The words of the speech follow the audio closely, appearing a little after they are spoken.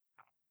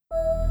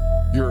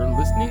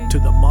listening to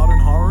the Modern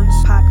Horrors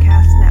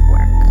Podcast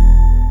Network.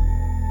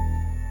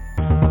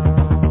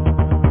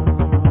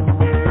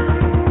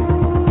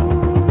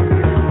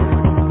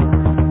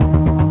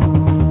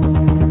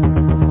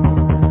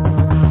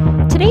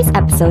 Today's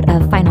episode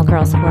of Final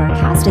Girls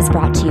Horrorcast is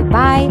brought to you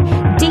by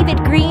David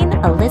Green,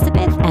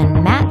 Elizabeth,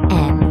 and Matt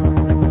N.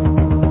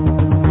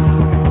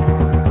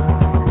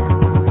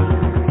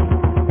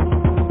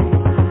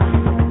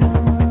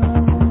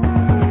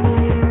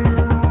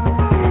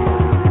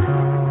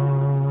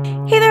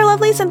 Hey there,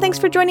 lovelies, and thanks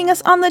for joining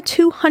us on the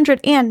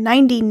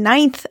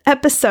 299th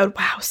episode.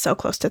 Wow, so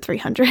close to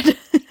 300.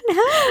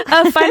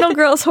 Of Final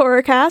Girls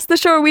Horrorcast, the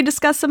show where we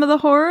discuss some of the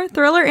horror,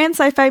 thriller, and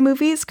sci-fi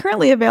movies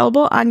currently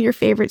available on your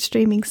favorite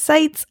streaming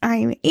sites.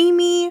 I'm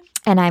Amy.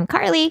 And I'm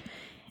Carly.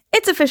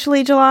 It's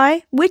officially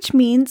July, which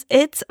means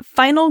it's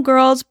Final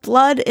Girls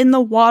Blood in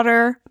the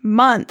Water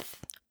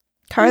month.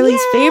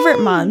 Carly's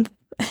favorite month.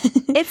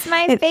 It's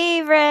my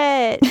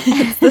favorite.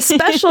 It's the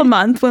special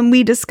month when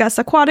we discuss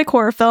aquatic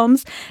horror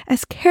films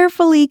as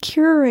carefully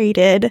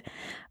curated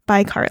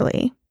by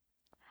Carly.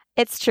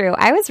 It's true.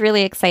 I was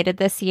really excited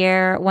this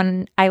year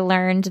when I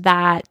learned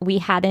that we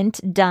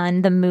hadn't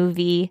done the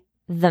movie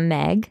The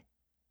Meg.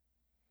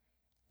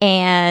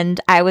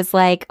 And I was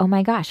like, oh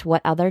my gosh,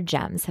 what other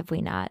gems have we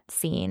not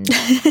seen?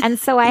 And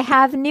so I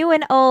have new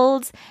and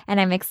old,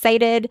 and I'm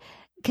excited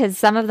because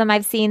some of them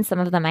I've seen, some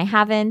of them I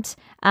haven't.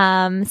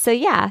 So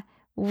yeah.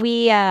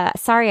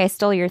 Sorry I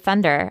stole your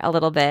thunder a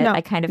little bit.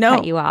 I kind of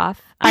cut you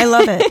off. I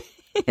love it.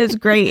 It was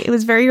great. It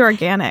was very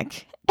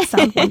organic. It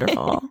sounds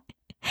wonderful.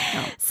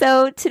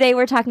 So today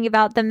we're talking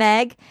about The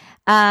Meg,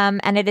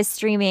 and it is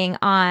streaming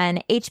on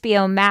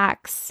HBO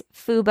Max,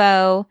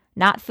 Fubo,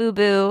 not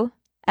Fubu,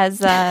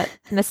 as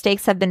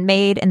mistakes have been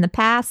made in the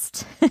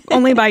past.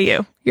 Only by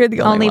you. You're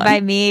the only one. Only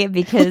by me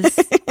because,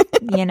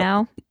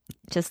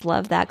 just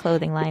love that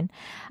clothing line.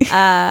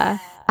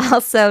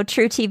 Also,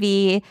 True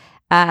TV,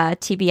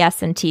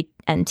 TBS and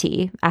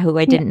TNT, who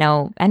I didn't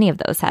know any of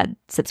those had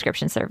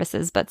subscription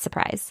services, but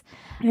surprise.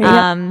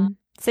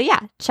 So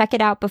yeah, check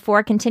it out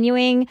before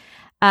continuing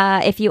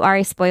if you are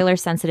a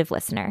spoiler-sensitive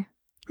listener.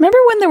 Remember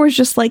when there was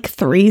just like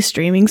 3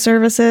 streaming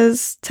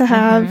services to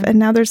have, and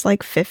now there's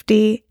like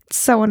 50? It's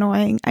so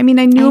annoying. I mean,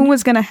 I knew it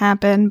was going to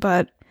happen,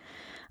 but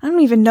I don't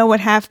even know what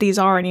half these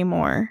are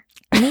anymore.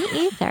 Me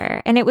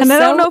either. And I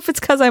don't know if it's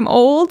because I'm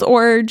old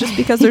or just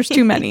because there's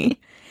too many.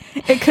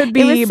 It could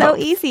be. It was so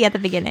easy at the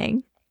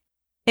beginning.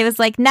 It was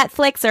like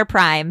Netflix or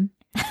Prime.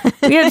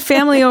 We had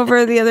family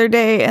over the other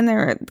day, and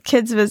there were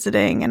kids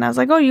visiting, and I was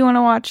like, "Oh, you want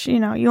to watch? You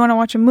want to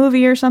watch a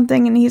movie or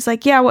something?" And he's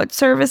like, "Yeah, what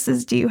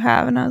services do you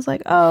have?" And I was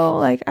like, "Oh,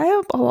 like I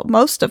have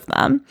most of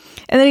them."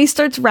 And then he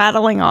starts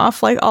rattling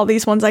off like all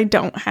these ones I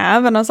don't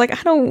have, and I was like,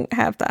 "I don't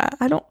have that.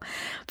 I don't."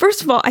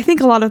 First of all, I think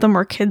a lot of them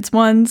were kids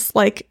ones,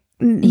 like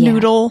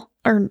Noodle.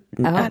 Or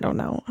I don't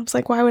know. I was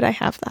like, why would I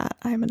have that?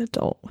 I'm an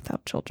adult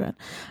without children.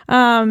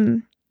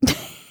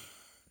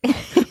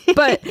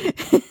 But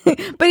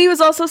he was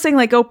also saying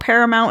like, oh,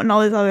 Paramount and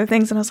all these other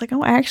things. And I was like,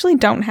 oh, I actually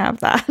don't have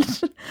that.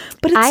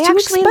 But it's too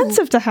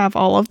expensive to have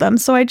all of them.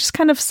 So I just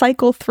kind of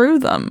cycle through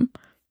them.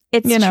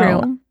 It's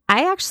true.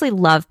 I actually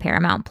love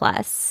Paramount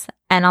Plus.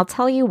 And I'll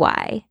tell you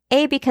why.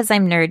 A, because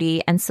I'm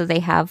nerdy. And so they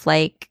have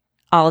like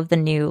all of the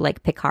new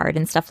like Picard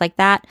and stuff like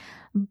that.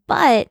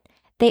 But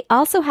they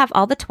also have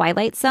all the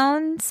Twilight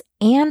Zones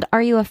and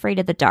Are You Afraid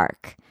of the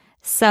Dark?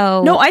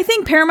 So no, I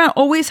think Paramount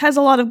always has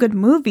a lot of good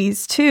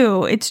movies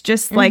too. It's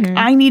just like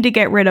I need to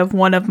get rid of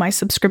one of my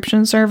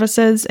subscription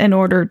services in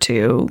order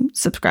to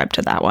subscribe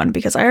to that one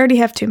because I already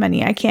have too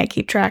many. I can't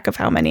keep track of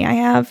how many I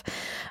have.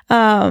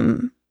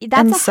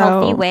 That's a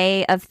healthy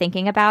way of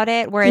thinking about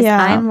it. Whereas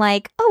I'm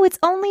like, oh, it's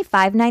only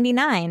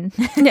 $5.99.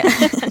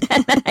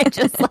 And then I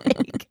just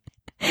like.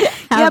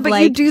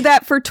 But you do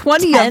that for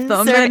 20 of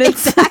them, and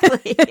it's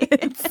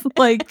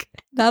like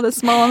not a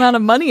small amount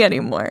of money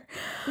anymore.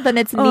 Then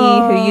it's me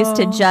who used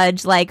to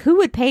judge like who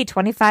would pay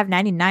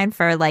 $25.99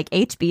 for like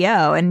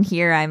HBO, and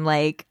here I'm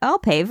like, I'll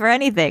pay for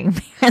anything.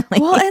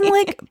 Well, and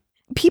like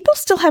people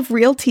still have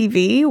real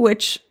TV,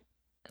 which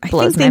I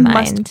blows think they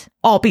my mind. Must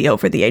all be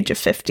over the age of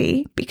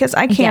 50 because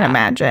I can't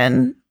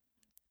imagine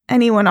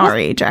anyone our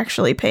age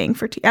actually paying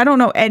for TV. I don't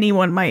know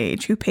anyone my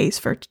age who pays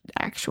for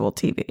actual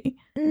TV.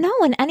 No,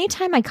 and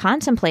anytime I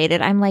contemplate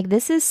it, I'm like,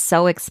 this is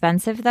so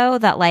expensive, though,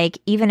 that like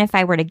even if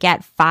I were to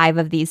get 5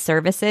 of these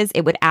services,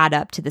 it would add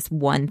up to this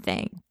one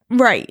thing.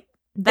 Right.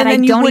 That I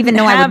don't even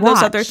know I would watch.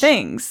 Those other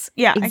things.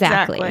 Yeah,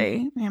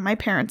 exactly. Yeah, my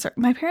parents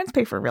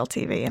pay for real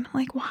TV, and I'm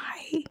like,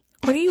 why?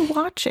 What are you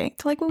watching?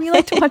 They're like, well, we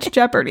like to watch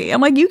Jeopardy. I'm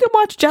like, you can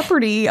watch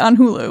Jeopardy on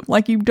Hulu.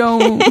 Like, you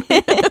don't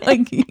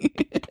like.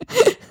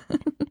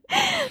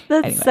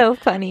 That's so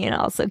funny and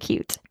also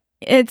cute.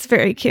 It's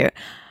very cute.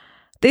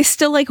 They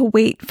still like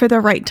wait for the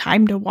right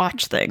time to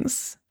watch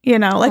things,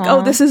 like,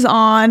 oh, this is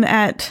on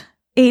at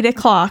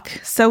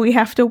 8:00. So we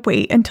have to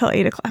wait until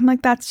 8:00. I'm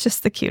like, that's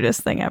just the cutest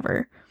thing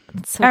ever.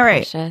 It's so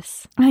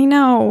precious. I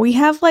know. We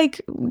have we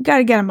got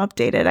to get them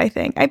updated, I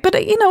think. But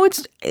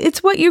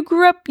it's what you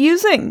grew up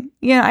using.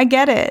 I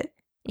get it.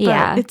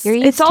 Yeah, But you're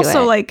used it's to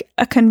also it. like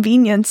a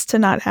convenience to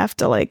not have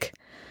to like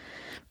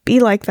be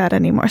like that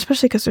anymore,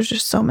 especially because there's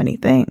just so many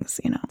things,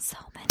 you know. So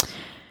many.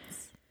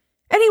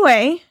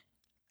 Anyway,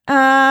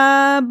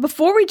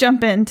 before we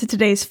jump into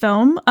today's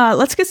film,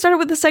 let's get started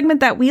with the segment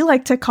that we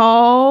like to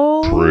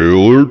call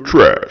Trailer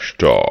Trash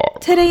Talk.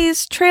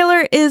 Today's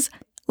trailer is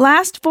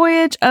Last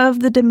Voyage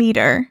of the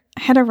Demeter.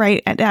 I had to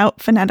write it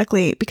out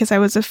phonetically because I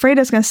was afraid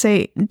I was going to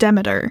say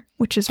Demeter,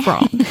 which is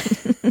wrong.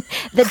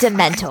 The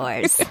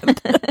Dementors.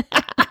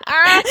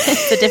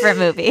 It's a different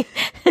movie.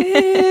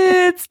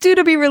 It's due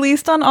to be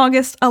released on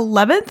August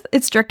 11th.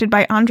 It's directed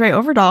by Andre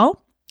Overdahl,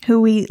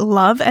 who we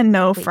love and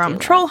know from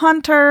Troll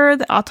Hunter,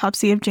 The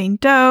Autopsy of Jane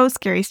Doe,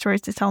 Scary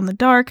Stories to Tell in the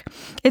Dark.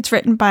 It's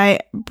written by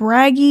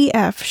Bragi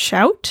F.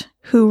 Shout,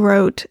 who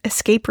wrote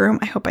Escape Room,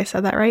 I hope I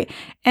said that right,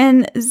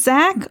 and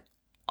Zach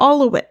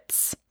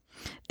Olowitz.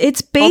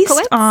 It's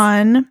based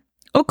on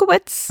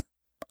Okowitz.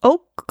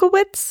 We'll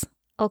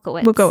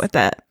go with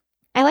that.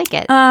 I like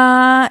it.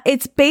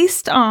 It's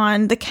based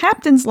on The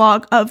Captain's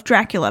Log of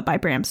Dracula by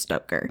Bram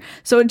Stoker.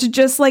 So it's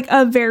just like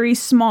a very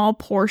small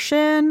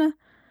portion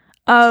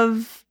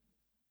of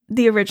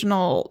the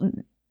original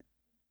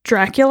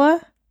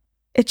Dracula.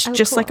 It's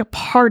just like a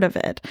part of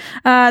it.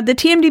 The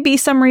TMDb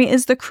summary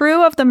is the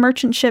crew of the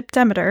merchant ship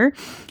Demeter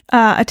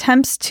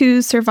attempts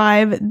to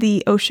survive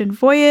the ocean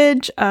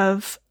voyage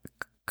of...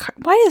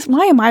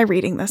 Why am I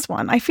reading this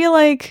one? I feel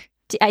like...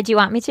 Do you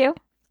want me to?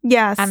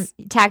 Yes.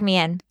 Tag me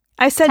in.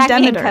 I said Tag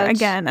me in, Demeter coach.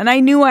 again, and I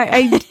knew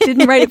I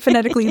didn't write it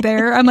phonetically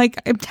there. I'm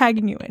like, I'm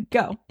tagging you in.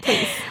 Go,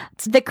 please.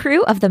 The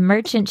crew of the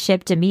merchant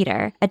ship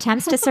Demeter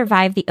attempts to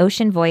survive the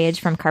ocean voyage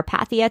from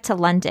Carpathia to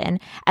London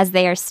as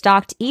they are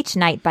stalked each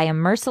night by a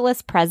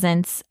merciless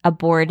presence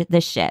aboard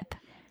the ship.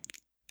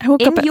 I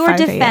woke up In at your 5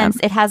 a.m. defense,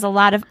 it has a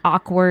lot of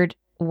awkward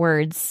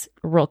words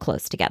real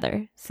close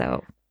together,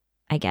 so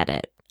I get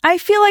it. I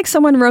feel like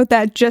someone wrote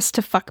that just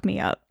to fuck me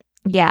up.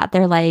 Yeah,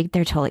 they're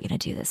totally going to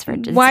do this for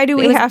just... Why do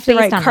we have to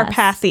write based on us.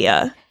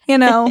 Carpathia? You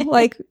know,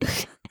 like...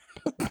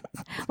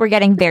 We're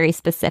getting very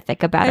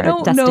specific about I our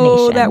don't destinations.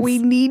 know that we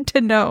need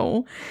to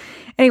know.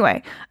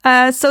 Anyway,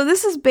 so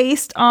this is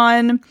based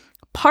on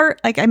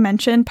like I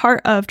mentioned,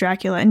 part of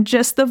Dracula and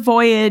just the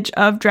voyage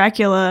of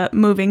Dracula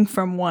moving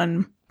from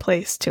one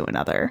place to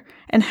another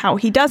and how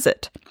he does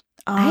it.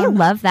 I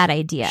love that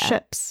idea.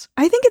 Ships.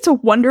 I think it's a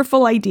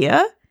wonderful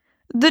idea.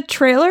 The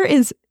trailer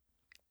is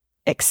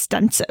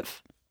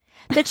extensive.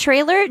 The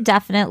trailer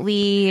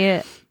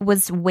definitely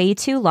was way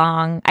too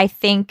long. I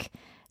think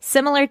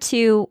similar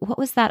to, what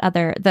was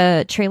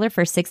the trailer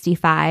for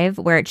 65,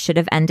 where it should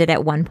have ended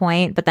at one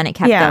point, but then it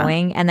kept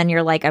going. And then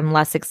you're like, I'm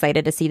less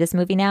excited to see this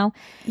movie now.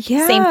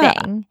 Yeah. Same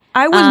thing.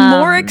 I was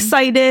more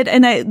excited,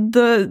 and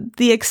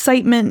the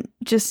excitement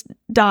just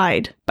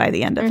died by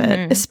the end of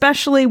it,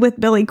 especially with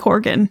Billy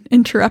Corgan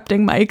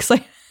interrupting my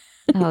excitement.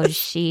 Oh,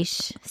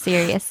 sheesh.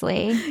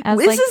 Seriously. I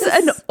was This is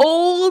an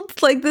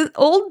this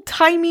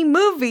old-timey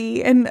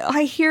movie, and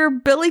I hear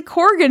Billy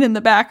Corgan in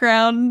the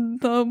background.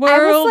 The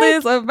world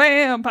is a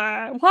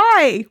vampire.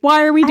 Why?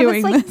 Why are we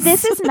doing this?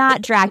 This is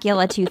not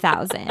Dracula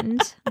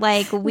 2000.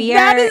 Like,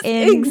 That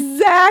is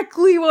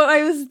exactly what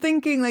I was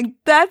thinking. Like,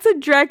 that's a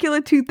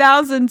Dracula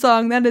 2000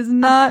 song. That is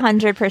not...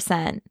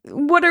 100%.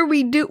 What are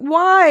we do?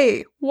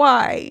 Why?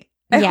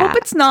 I hope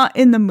it's not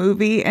in the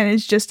movie and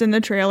it's just in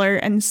the trailer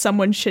and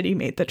someone shitty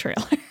made the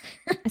trailer.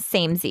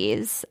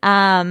 Samesies.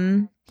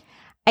 I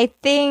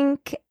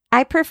think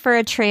I prefer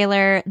a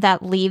trailer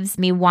that leaves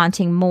me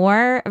wanting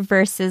more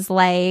versus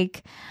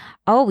like,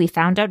 oh, we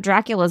found out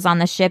Dracula's on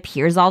the ship.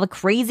 Here's all the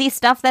crazy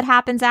stuff that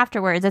happens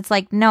afterwards. It's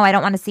like, no, I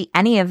don't want to see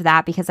any of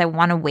that because I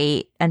want to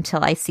wait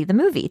until I see the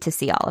movie to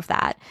see all of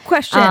that.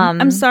 Question.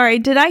 I'm sorry.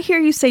 Did I hear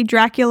you say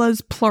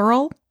Dracula's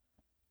plural?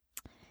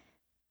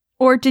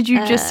 Or did you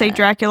just say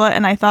Dracula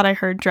and I thought I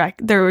heard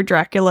there were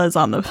Draculas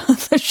on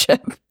the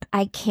ship?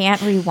 I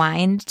can't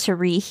rewind to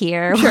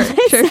rehear.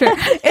 Sure.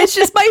 It's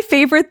just my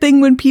favorite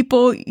thing when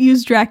people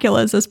use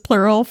Draculas as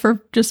plural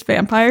for just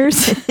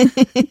vampires.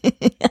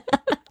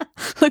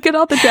 Look at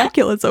all the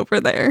Draculas over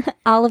there.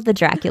 All of the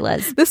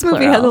Draculas. This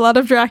movie has a lot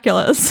of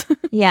Draculas.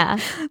 Yeah.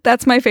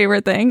 That's my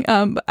favorite thing.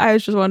 I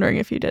was just wondering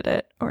if you did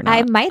it or not.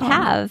 I might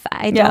have.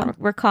 I don't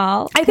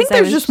recall. I think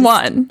there's just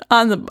one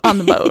on the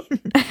boat.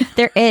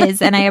 There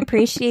is, and I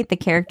appreciate the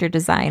character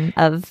design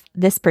of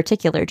this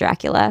particular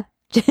Dracula.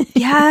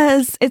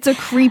 Yes, it's a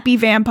creepy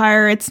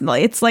vampire. It's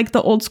like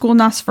the old school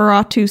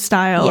Nosferatu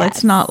style. Yes.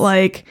 It's not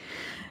like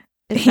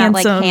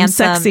handsome,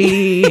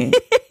 sexy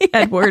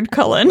Edward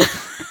Cullen.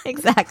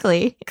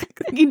 Exactly.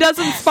 He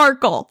doesn't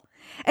sparkle.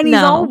 And he's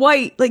all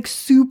white, like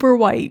super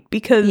white,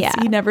 because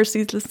he never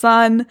sees the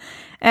sun.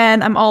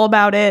 And I'm all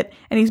about it.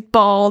 And he's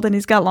bald and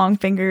he's got long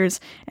fingers.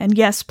 And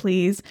yes,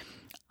 please.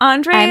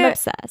 I'm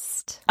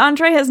obsessed.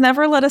 Andre has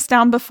never let us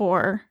down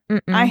before.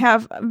 I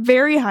have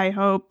very high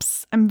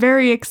hopes. I'm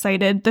very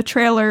excited. The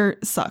trailer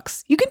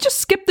sucks. You can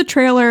just skip the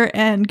trailer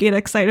and get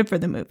excited for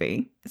the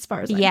movie, as far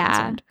as I'm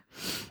concerned.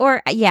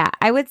 Or,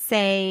 I would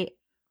say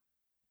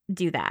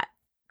do that.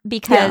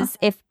 Because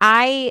if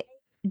I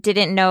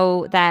didn't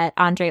know that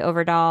Andre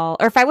Overdahl,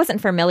 or if I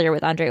wasn't familiar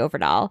with Andre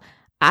Overdahl,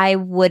 I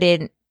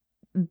wouldn't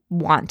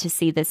want to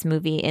see this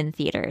movie in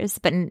theaters.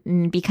 But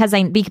because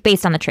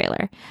based on the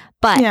trailer,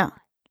 but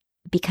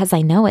because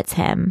I know it's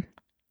him,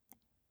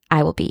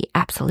 I will be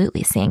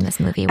absolutely seeing this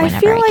movie whenever I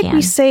can. I feel like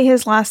we say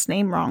his last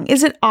name wrong.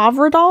 Is it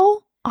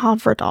Overdahl?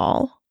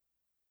 Overdahl.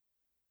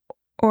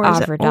 Or is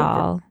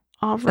Overdahl.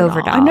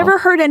 Overdahl. I've never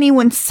heard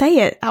anyone say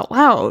it out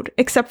loud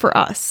except for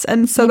us.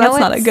 And so that's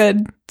not a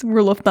good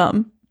rule of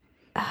thumb.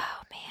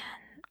 Oh,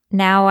 man.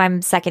 Now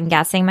I'm second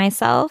guessing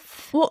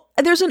myself. Well,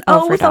 there's an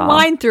O with a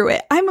line through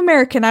it. I'm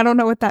American. I don't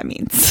know what that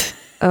means.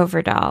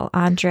 Overdahl.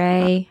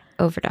 Andre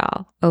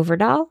Overdahl.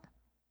 Overdahl?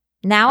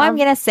 Now I'm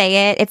going to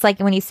say it. It's like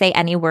when you say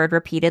any word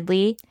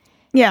repeatedly.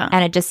 Yeah.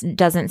 And it just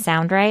doesn't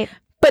sound right.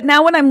 But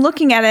now when I'm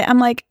looking at it, I'm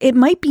like, it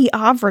might be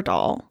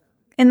Overdahl.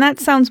 And that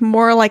sounds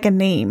more like a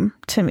name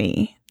to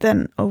me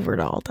than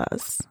Overdahl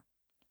does.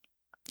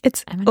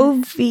 It's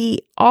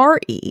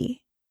O-V-R-E.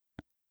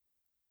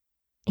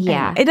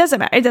 Yeah. Anyway, it doesn't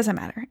matter. It doesn't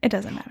matter. It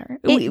doesn't matter.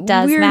 It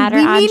does matter,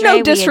 We Andre. need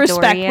no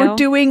disrespect. We adore you. We're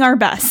doing our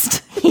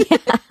best. Yeah.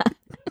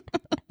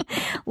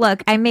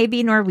 Look, I may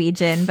be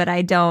Norwegian, but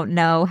I don't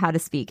know how to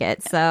speak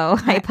it, so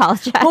I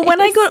apologize. Well,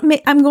 when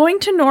I'm going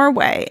to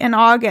Norway in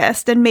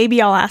August, and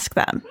maybe I'll ask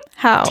them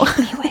how. Take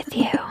me with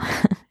you.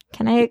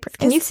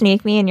 Can you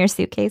sneak me in your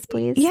suitcase,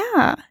 please?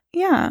 Yeah.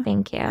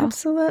 Thank you.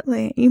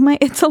 Absolutely. You might.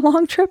 It's a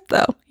long trip,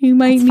 though. You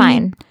might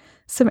need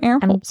some air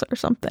holes or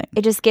something.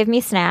 Just give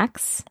me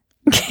snacks,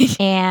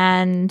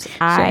 and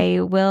I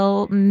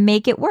will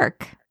make it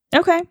work.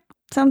 Okay.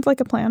 Sounds like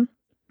a plan.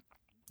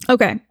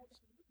 Okay.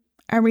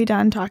 Are we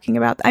done talking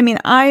about I mean,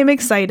 I'm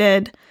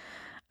excited,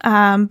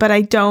 but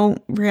I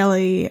don't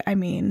really,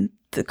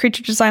 the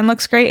creature design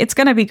looks great. It's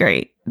going to be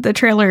great. The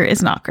trailer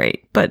is not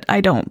great, but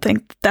I don't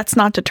think that's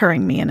not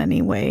deterring me in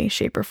any way,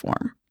 shape, or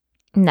form.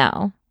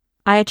 No.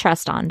 I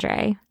trust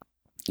Andre.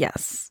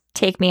 Yes.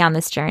 Take me on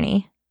this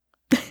journey.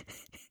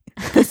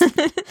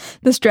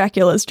 This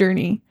Dracula's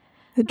journey.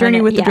 The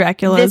journey with the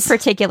Draculas. This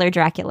particular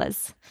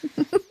Draculas.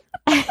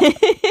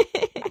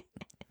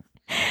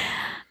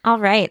 All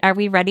right. Are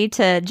we ready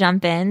to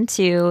jump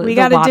into We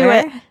got to do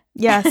it. water?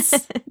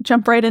 Yes.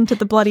 Jump right into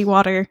the bloody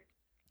water.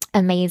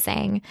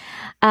 Amazing.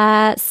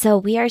 So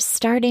we are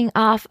starting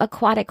off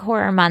Aquatic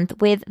Horror Month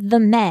with The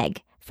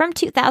Meg from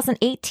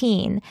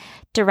 2018,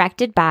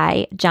 directed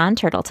by John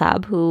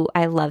Turteltaub, who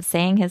I love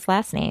saying his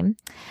last name.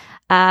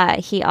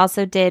 He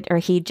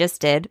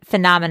just did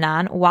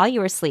Phenomenon, While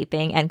You Were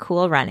Sleeping, and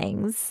Cool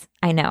Runnings.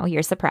 I know,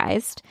 you're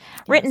surprised.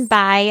 Yes. Written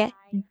by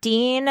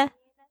Dean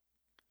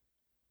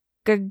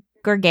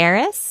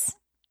Gurgaris?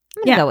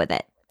 I'm going to go with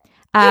it.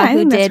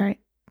 Who did right.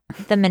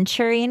 The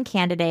Manchurian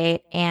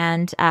Candidate,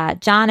 and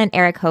John and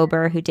Eric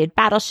Hober, who did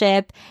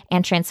Battleship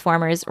and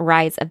Transformers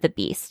Rise of the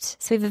Beast.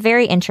 So we have a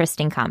very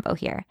interesting combo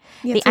here.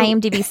 Yeah, the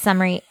IMDb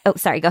summary... Oh,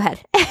 sorry, go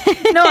ahead.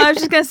 No, I was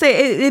just going to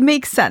say, it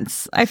makes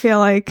sense. I feel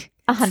like...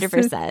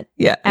 100%.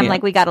 Yeah. I'm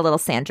like, we got a little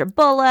Sandra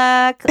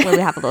Bullock. We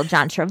have a little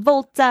John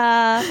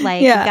Travolta.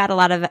 Like, we got a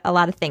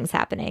lot of things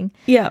happening.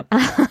 Yeah.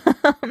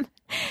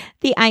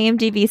 The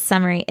IMDb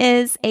summary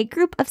is: a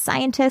group of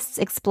scientists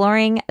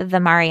exploring the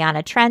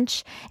Mariana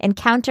Trench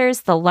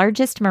encounters the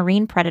largest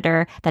marine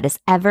predator that has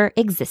ever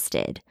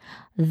existed,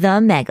 the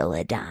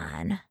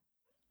megalodon.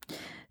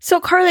 So,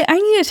 Carly, I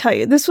need to tell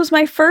you, this was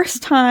my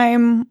first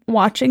time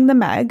watching The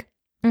Meg.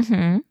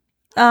 Mm-hmm.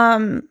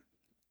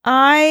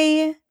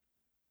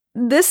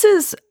 This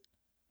is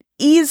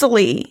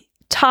easily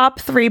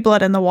top 3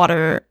 Blood in the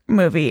Water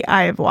movie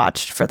I've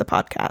watched for the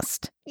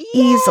podcast. Yay!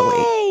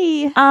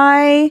 Easily.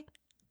 I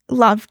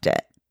loved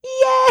it.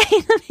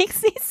 Yay! That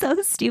makes me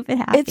so stupid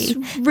happy.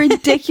 It's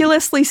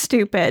ridiculously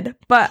stupid,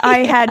 but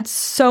I had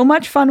so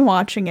much fun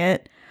watching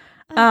it.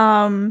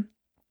 And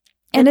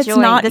it's joy,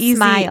 not the easy.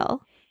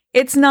 Smile.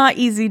 It's not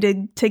easy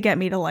to get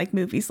me to like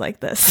movies like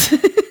this.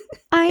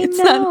 I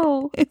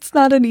know. It's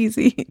not an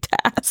easy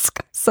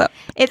task. So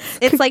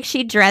it's like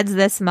she dreads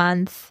this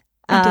month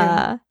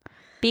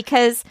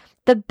because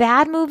the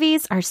bad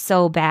movies are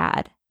so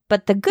bad,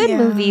 but the good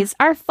movies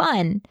are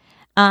fun.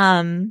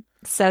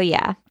 So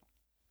yeah.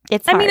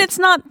 It's hard. it's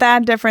not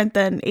that different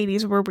than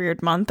 80s Were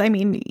Weird Month.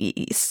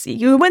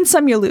 You win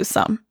some, you lose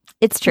some.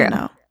 It's true.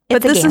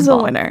 But this is a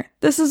winner.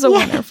 This is a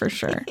winner for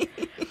sure.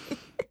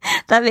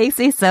 That makes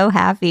me so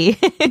happy.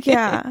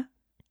 Yeah.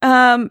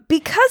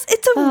 Because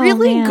it's a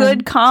really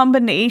good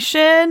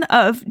combination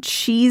of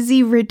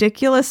cheesy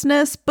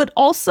ridiculousness, but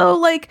also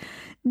like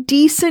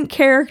decent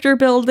character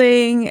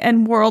building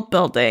and world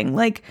building.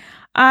 Like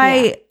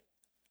it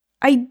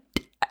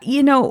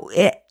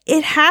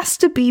has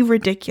to be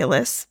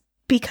ridiculous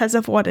because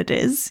of what it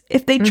is.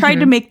 If they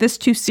tried to make this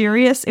too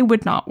serious, it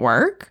would not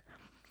work.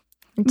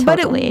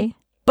 Totally.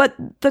 But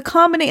the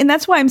combination, and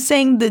that's why I'm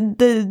saying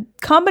the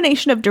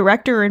combination of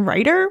director and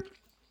writer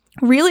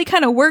really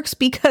kind of works,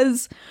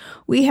 because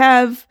we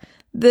have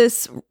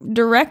this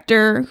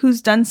director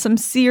who's done some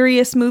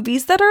serious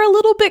movies that are a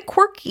little bit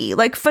quirky,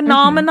 like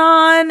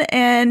Phenomenon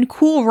and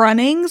Cool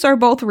Runnings are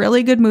both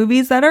really good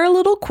movies that are a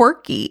little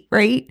quirky,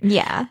 right?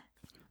 Yeah.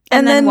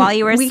 And then While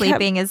You Were we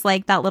Sleeping is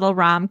like that little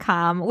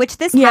rom-com, which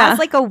this Yeah. has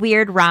like a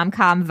weird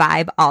rom-com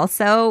vibe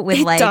also with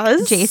It like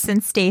does.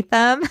 Jason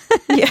Statham.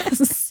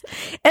 Yes.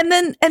 And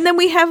then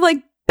we have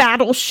like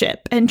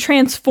Battleship and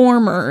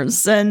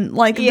Transformers and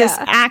like this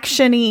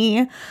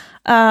action-y,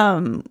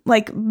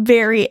 like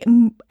very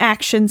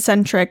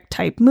action-centric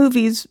type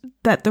movies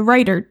that the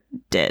writer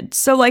did.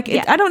 So like,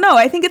 I don't know.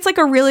 I think it's like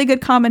a really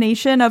good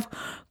combination of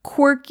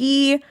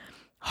quirky,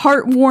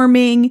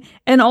 heartwarming,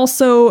 and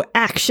also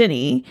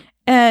action-y.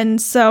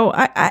 And so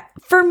I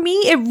for me,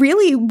 it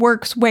really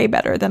works way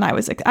better than I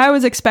was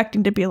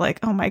expecting to be like,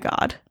 oh my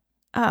God.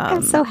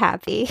 I'm so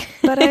happy.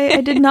 But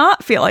I did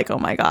not feel like, oh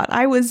my God.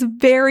 I was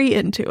very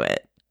into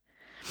it.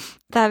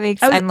 That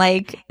makes I'm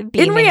like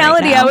beaming in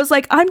reality, right now. I was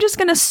like, I'm just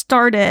gonna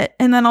start it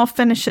and then I'll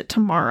finish it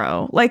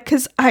tomorrow. Like,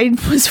 because I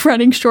was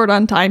running short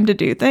on time to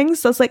do things.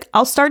 So I was like,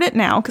 I'll start it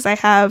now because I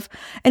have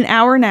an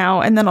hour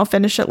now and then I'll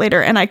finish it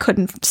later. And I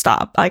couldn't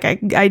stop. Like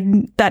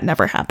I that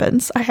never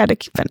happens. I had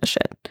to finish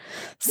it.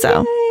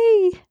 So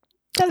Yay.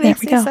 That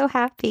makes me so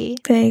happy.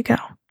 There you go.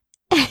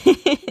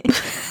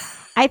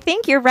 I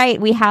think you're right.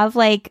 We have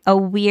like a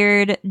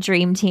weird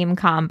dream team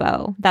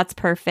combo that's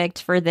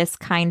perfect for this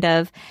kind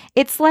of.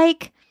 It's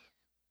like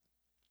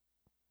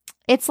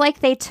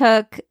they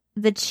took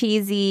the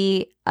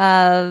cheesy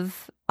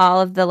of all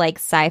of the like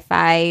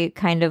sci-fi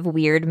kind of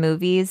weird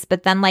movies,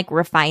 but then like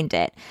refined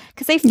it.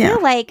 Because I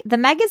feel like The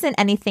Meg isn't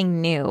anything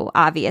new,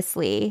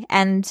 obviously.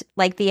 And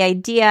like the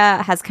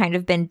idea has kind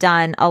of been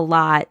done a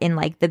lot in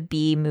like the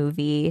B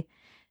movie,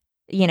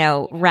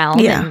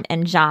 realm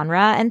and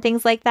genre and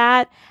things like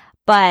that.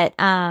 But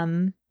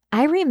I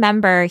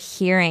remember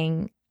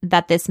hearing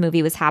that this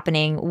movie was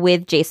happening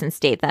with Jason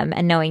Statham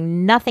and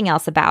knowing nothing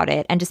else about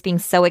it and just being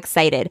so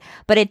excited.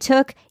 But it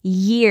took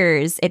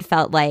years, it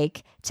felt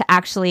like, to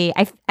actually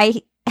I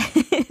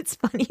it's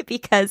funny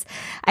because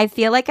I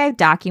feel like I've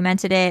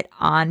documented it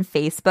on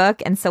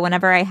Facebook. And so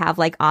whenever I have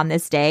like on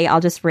this day,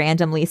 I'll just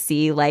randomly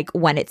see like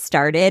when it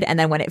started and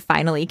then when it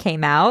finally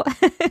came out.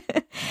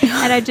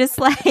 And I just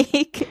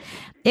like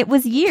it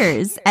was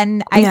years.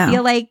 And I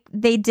feel like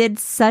they did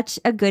such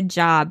a good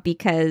job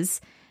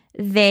because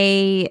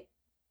they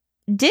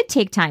did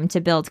take time to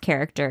build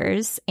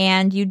characters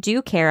and you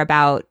do care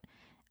about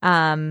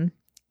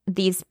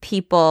these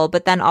people,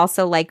 but then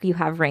also like you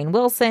have Rainn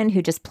Wilson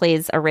who just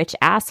plays a rich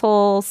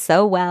asshole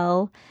so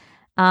well.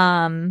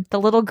 The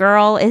little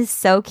girl is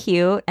so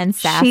cute and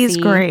sassy. She's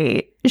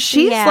great.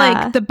 She's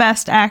like the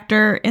best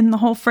actor in the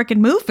whole freaking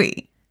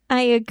movie.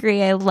 I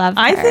agree. I love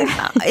her. I think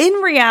in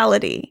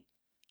reality,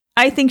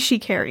 I think she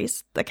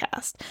carries the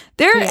cast.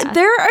 There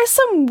are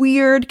some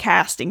weird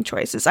casting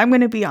choices. I'm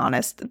going to be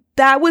honest.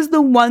 That was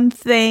the one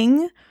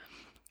thing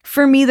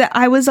for me that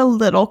I was a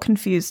little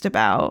confused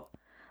about.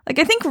 Like,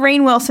 I think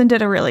Rainn Wilson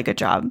did a really good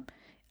job.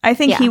 I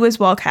think he was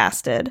well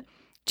casted.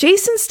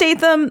 Jason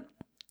Statham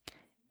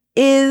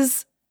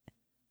is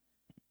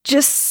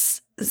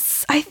just...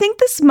 I think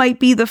this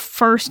might be the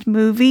first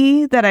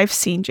movie that I've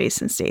seen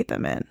Jason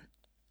Statham in.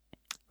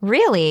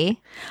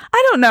 Really?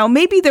 I don't know.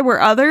 Maybe there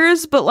were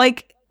others, but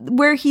like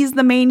where he's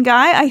the main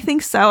guy, I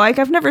think so. Like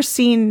I've never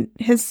seen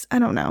his... I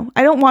don't know.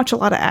 I don't watch a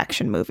lot of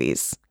action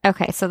movies.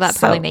 Okay, so that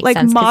probably makes like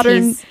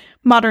sense.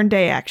 modern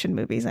day action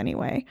movies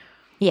anyway.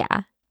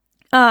 Yeah.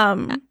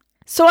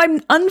 So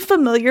I'm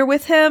unfamiliar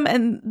with him,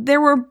 and there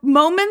were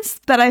moments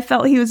that I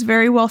felt he was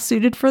very well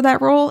suited for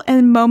that role,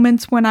 and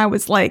moments when I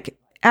was like,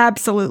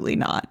 absolutely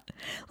not.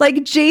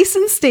 Like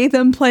Jason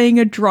Statham playing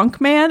a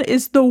drunk man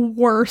is the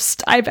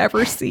worst I've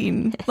ever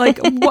seen. Like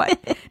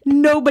what?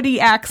 Nobody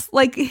acts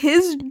like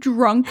his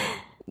drunk,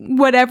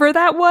 whatever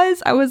that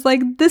was. I was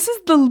like, this is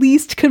the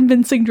least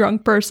convincing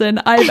drunk person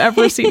I've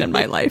ever seen in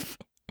my life.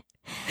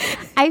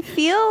 I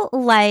feel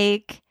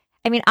like,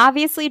 I mean,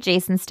 obviously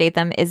Jason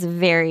Statham is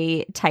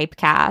very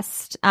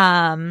typecast.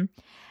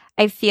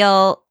 I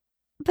feel,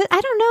 but I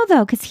don't know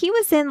though, because he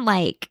was in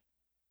like,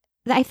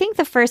 I think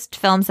the first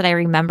films that I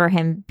remember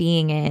him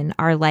being in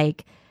are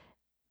like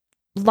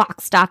Lock,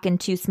 Stock, and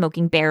Two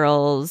Smoking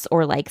Barrels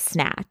or like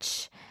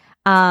Snatch.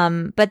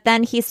 But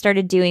then he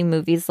started doing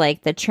movies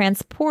like The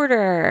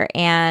Transporter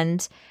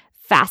and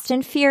Fast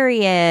and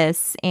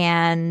Furious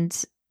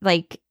and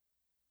like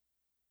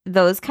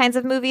those kinds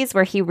of movies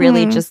where he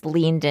really just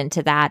leaned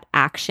into that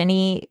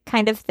action-y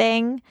kind of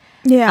thing.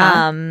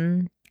 Yeah.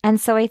 And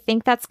so I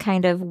think that's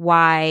kind of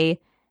why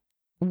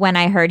when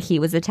I heard he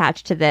was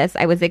attached to this,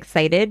 I was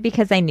excited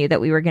because I knew that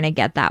we were going to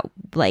get that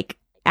like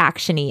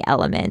action-y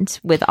element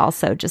with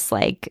also just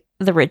like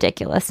the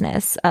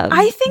ridiculousness of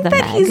I think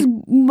that Meg. he's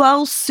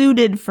well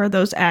suited for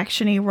those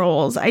action-y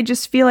roles. I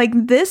just feel like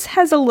this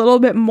has a little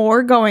bit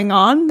more going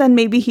on than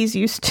maybe he's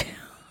used to.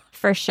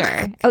 For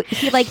sure. Oh,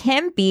 he like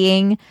him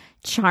being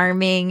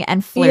charming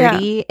and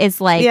flirty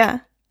is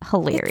like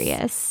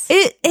hilarious.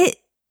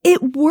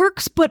 It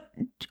works, but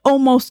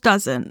almost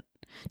doesn't.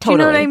 Do you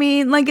know what I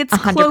mean? Like it's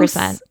 100%.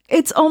 Close.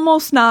 It's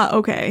almost not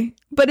okay,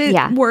 but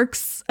it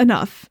works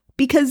enough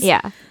because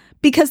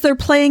they're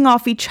playing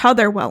off each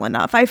other well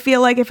enough. I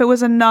feel like if it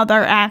was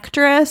another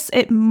actress,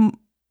 it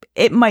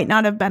might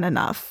not have been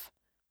enough.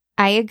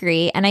 I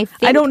agree. And I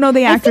think I don't know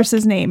the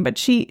actress's name, but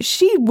she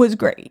was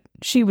great.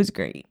 She was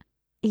great.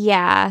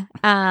 Yeah.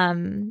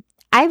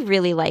 I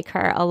really like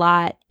her a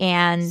lot.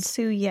 And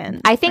Soo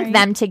Yin. I think right?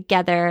 them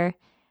together,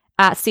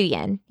 Soo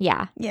Yin,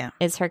 yeah,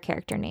 is her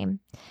character name.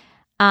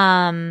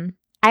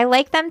 I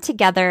like them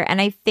together,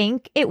 and I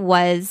think it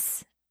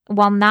was,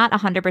 while not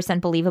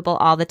 100% believable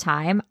all the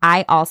time,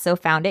 I also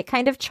found it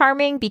kind of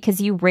charming because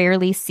you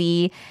rarely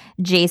see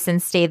Jason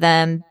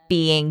Statham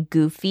being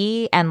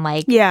goofy and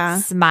like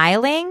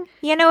smiling,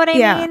 you know what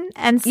I mean?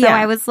 And so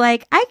I was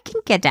like, I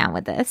can get down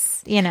with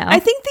this, you know? I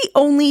think the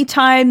only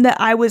time that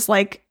I was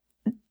like,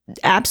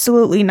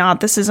 absolutely not,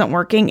 this isn't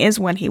working, is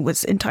when he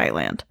was in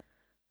Thailand.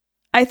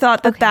 I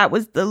thought that that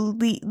was the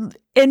lead.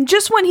 And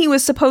just when he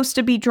was supposed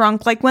to be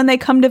drunk, like when they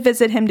come to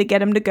visit him to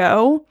get him to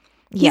go,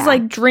 he's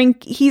like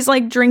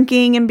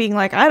drinking and being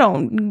like, I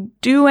don't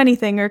do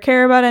anything or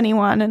care about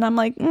anyone. And I'm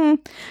like,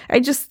 it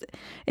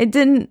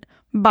didn't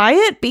buy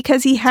it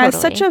because he has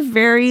such a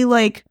very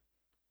like,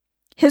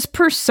 his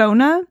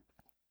persona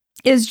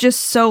is just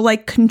so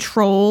like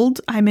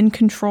controlled. I'm in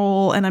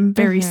control and I'm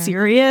very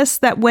serious,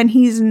 that when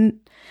he's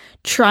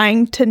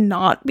trying to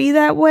not be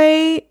that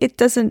way, it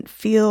doesn't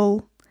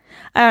feel,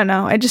 I don't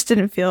know, it just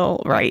didn't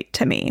feel right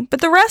to me.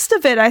 But the rest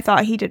of it, I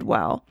thought he did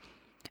well.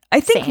 I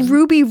think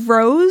Ruby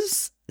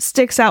Rose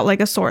sticks out like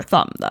a sore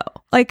thumb,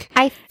 though. Like,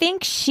 I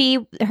think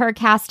her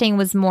casting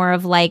was more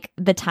of like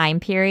the time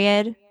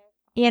period,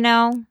 you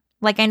know?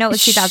 Like, I know it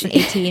was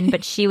 2018,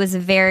 but she was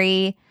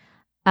very,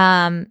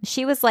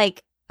 she was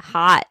like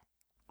hot.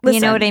 Listen,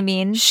 you know what I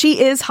mean?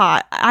 She is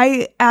hot.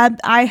 I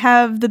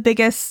have the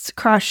biggest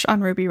crush on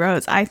Ruby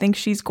Rose. I think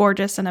she's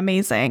gorgeous and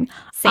amazing.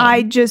 Same.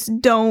 I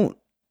just don't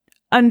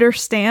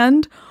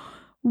understand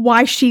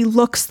why she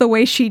looks the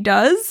way she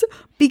does,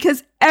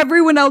 because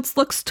everyone else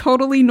looks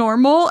totally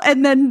normal,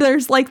 and then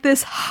there's like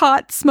this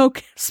hot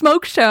smoke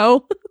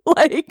show.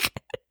 Like,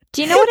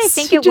 do you know what I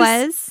think it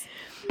was?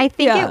 I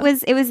think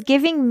it was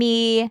giving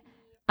me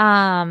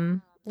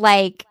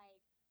like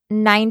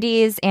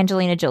 90s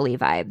Angelina Jolie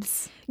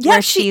vibes.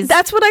 Yeah,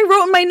 that's what I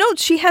wrote in my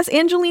notes. She has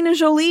Angelina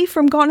Jolie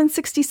from Gone in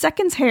 60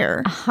 Seconds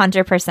hair.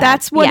 100%.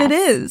 That's what it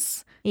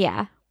is.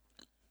 Yeah.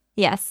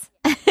 Yes.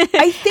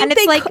 I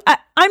think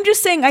I'm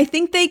just saying, I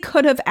think they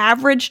could have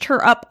averaged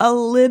her up a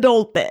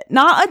little bit.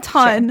 Not a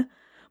ton,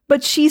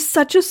 but she's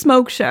such a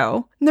smoke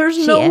show.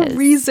 There's no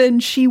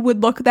reason she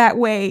would look that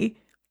way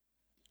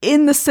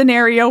in the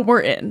scenario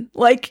we're in.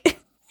 Like,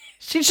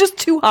 she's just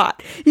too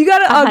hot. You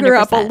gotta 100%. ug her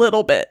up a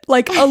little bit.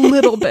 Like, a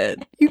little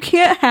bit. You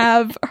can't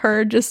have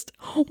her just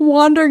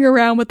wandering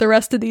around with the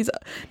rest of these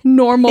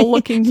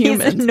normal-looking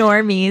humans. These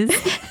normies.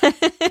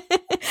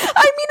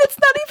 I mean, it's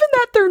not even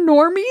that they're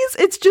normies.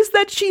 It's just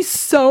that she's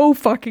so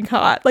fucking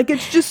hot. Like,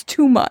 it's just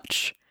too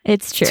much.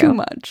 It's true. Too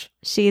much.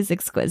 She's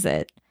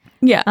exquisite.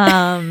 Yeah.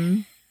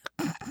 I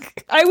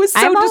was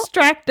so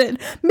distracted.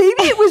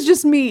 Maybe it was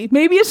just me.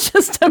 Maybe it's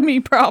just a me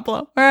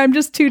problem, or I'm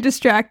just too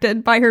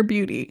distracted by her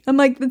beauty. I'm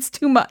like, that's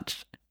too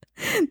much.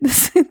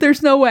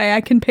 There's no way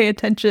I can pay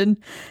attention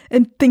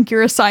and think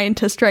you're a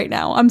scientist right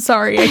now. I'm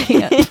sorry, I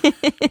can't.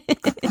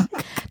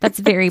 That's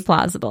very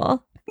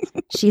plausible.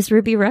 She's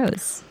Ruby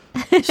Rose.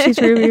 She's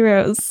Ruby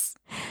Rose.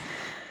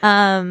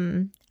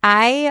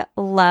 I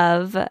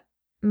love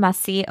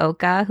Masi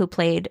Oka, who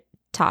played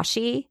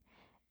Tashi.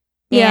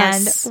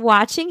 Yes. And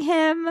watching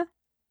him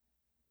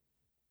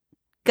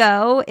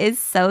go is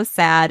so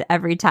sad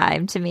every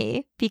time to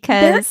me,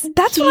 because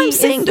that's what I'm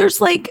saying.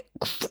 There's like,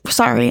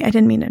 sorry, I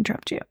didn't mean to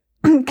interrupt you.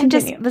 I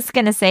just was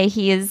going to say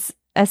he is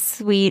a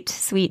sweet,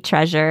 sweet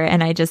treasure,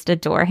 and I just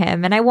adore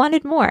him, and I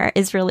wanted more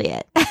is really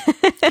it.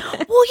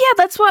 Well, yeah,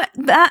 that's what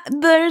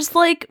there's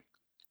like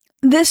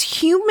these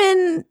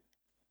human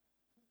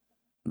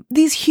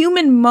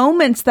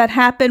moments that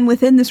happen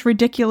within this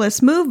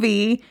ridiculous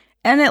movie,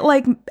 and it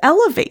like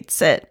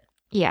elevates it.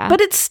 Yeah.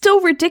 But it's still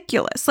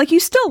ridiculous. Like,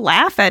 you still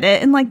laugh at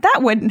it, and like,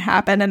 that wouldn't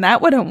happen and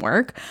that wouldn't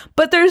work.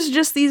 But there's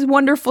just these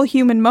wonderful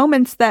human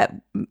moments that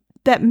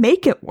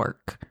make it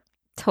work.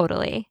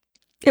 Totally.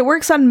 It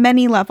works on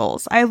many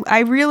levels. I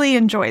really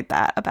enjoyed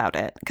that about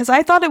it, because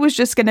I thought it was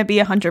just going to be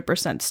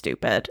 100%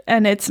 stupid,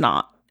 and it's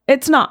not.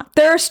 It's not.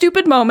 There are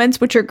stupid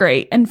moments, which are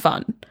great and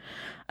fun.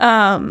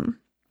 I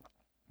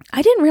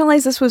didn't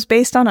realize this was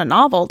based on a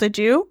novel. Did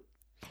you?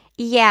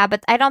 Yeah,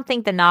 but I don't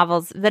think the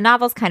novel's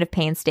kind of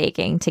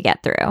painstaking to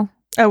get through.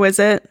 Oh, is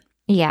it?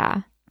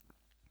 Yeah.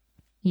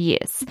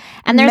 Yes.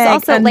 And there's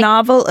also a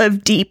novel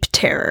of deep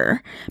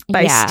terror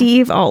by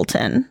Steve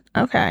Alton.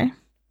 Okay.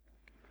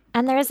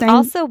 And there's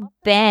also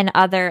been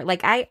other,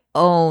 like, I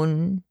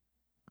own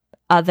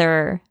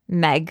other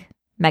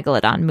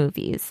Megalodon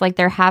movies. Like,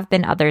 there have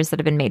been others that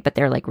have been made, but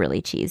they're like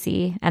really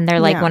cheesy. And they're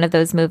like one of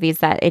those movies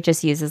that it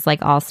just uses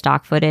like all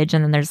stock footage,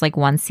 and then there's like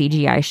one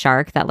CGI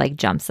shark that like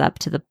jumps up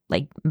to the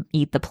like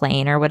eat the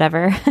plane or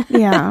whatever.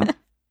 Yeah.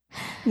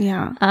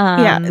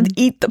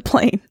 Eat the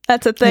plane.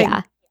 That's a thing.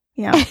 Yeah.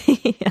 Yeah.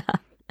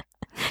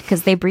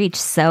 Because they breach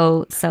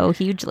so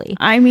hugely.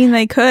 I mean,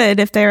 they could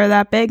if they were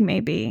that big.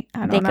 Maybe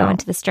they go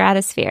into the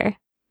stratosphere.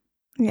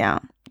 Yeah.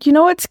 You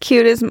know what's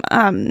cute is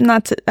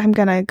I'm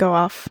gonna go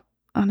off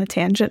on a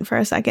tangent for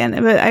a second,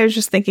 but I was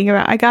just thinking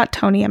about, I got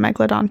Tony a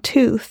Megalodon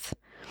tooth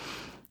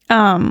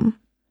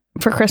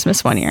for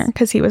Christmas one year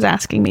because he was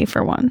asking me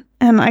for one.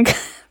 And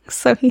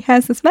so he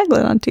has this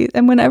Megalodon tooth.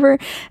 And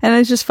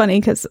it's just funny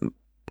because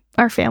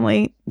our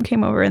family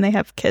came over and they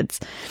have kids.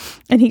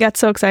 And he got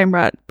so excited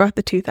and brought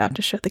the tooth out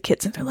to show the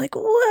kids. And they're like,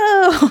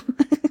 whoa.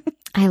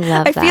 I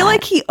love that. I feel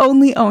like he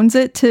only owns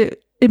it to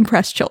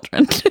impress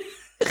children.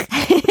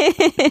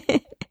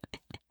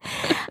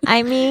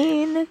 I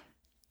mean...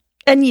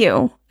 And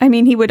you. I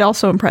mean, he would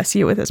also impress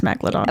you with his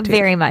Megalodon tooth.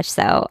 Very much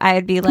so. I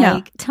would be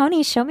like,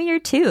 Tony, show me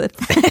your tooth.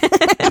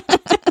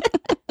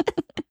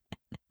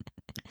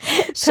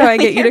 So I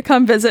get you to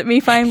come visit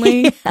me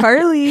finally. Yeah.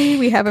 Carly,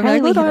 we have a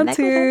Megalodon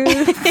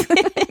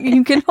tooth.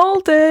 You can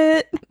hold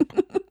it.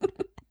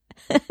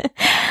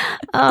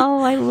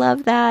 Oh, I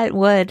love that.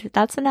 Wood.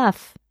 That's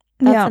enough.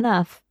 That's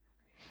enough.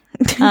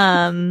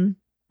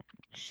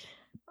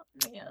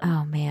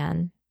 Oh,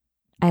 man.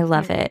 I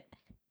love it.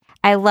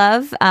 I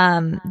love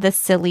the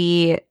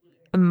silly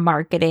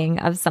marketing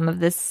of some of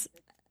this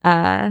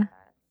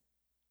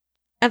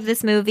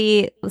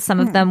movie. Some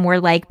of them were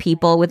like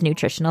people with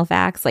nutritional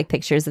facts, like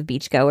pictures of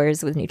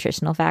beachgoers with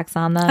nutritional facts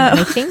on them. And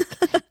I think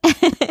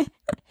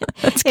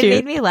That's it cute.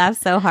 made me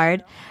laugh so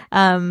hard.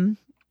 And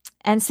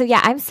so, yeah,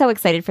 I'm so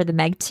excited for the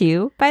Meg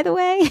 2, by the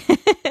way.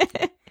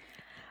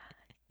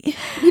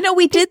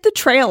 We did the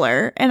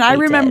trailer, and I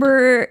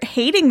remember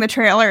hating the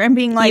trailer and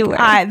being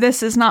like,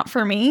 this is not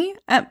for me.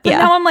 But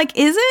now I'm like,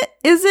 is it?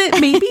 Is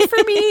it maybe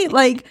for me?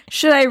 Like,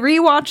 should I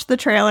rewatch the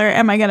trailer?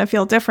 Am I going to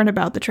feel different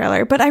about the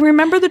trailer? But I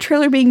remember the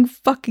trailer being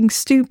fucking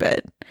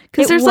stupid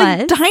because there's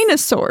like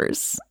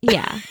dinosaurs.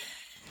 Yeah.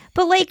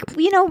 But like,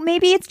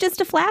 maybe it's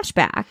just a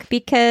flashback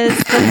because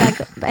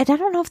I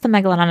don't know if the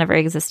Megalodon ever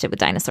existed with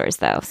dinosaurs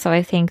though. So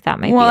I think that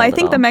might be I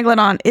think the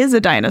Megalodon is a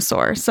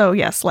dinosaur. So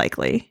yes,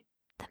 likely.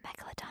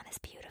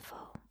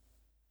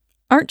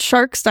 Aren't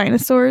sharks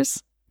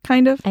dinosaurs?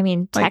 Kind of. I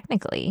mean, like,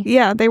 technically.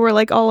 Yeah, they were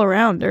like all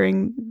around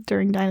during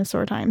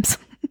dinosaur times.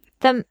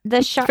 The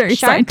sharks. Very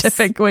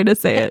scientific way to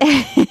say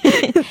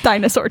it.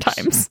 Dinosaur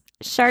times.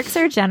 Sharks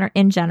are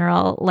in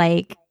general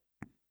like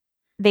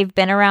they've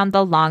been around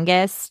the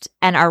longest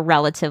and are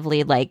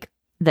relatively like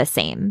the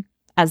same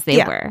as they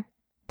were.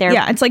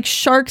 It's like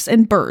sharks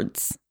and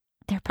birds.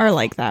 Are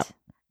like that.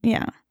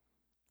 Yeah.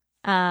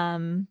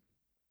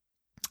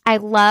 I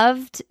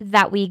loved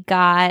that we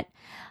got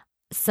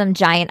some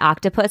giant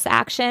octopus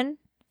action.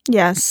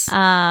 Yes.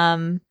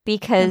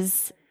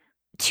 Because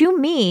to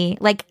me,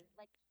 like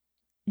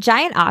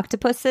giant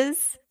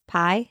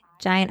octopi,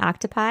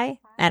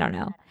 I don't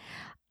know,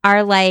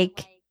 are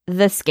like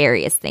the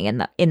scariest thing in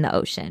the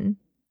ocean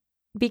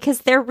because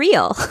they're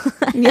real.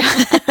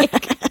 Yeah.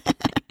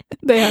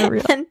 They are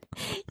real. And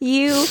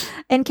you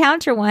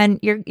encounter one,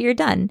 you're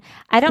done.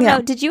 I don't know.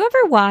 Did you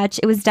ever watch?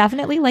 It was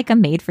definitely like a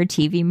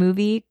made-for-TV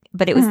movie,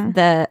 but it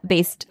was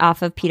based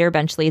off of Peter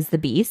Benchley's The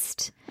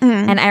Beast.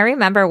 And I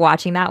remember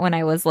watching that when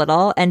I was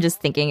little and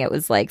just thinking it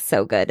was like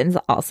so good and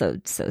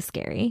also so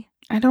scary.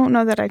 I don't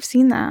know that I've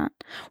seen that.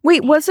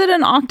 Wait, was it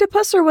an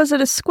octopus or was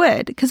it a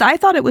squid? Because I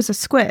thought it was a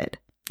squid.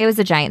 It was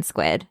a giant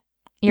squid.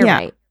 You're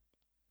right.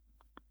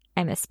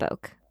 I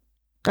misspoke.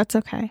 That's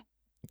okay.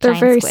 They're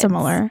very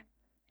similar.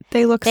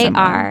 They look similar. They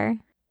are,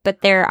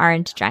 but there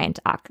aren't giant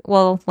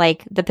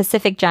like the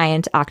Pacific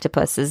giant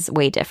octopus is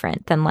way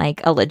different than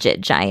like a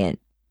legit giant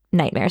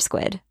nightmare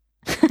squid.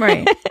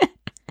 Right.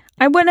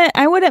 I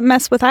wouldn't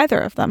mess with either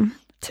of them,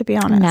 to be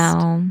honest.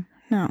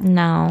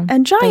 No.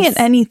 And giant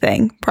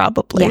anything,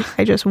 probably. Yeah.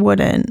 I just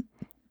wouldn't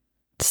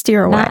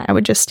steer away. I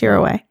would just steer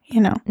away,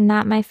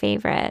 Not my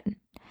favorite.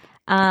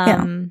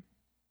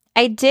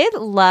 I did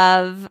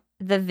love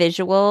the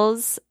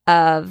visuals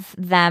of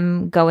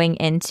them going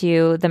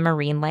into the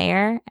marine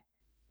layer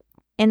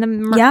in the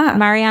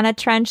Mariana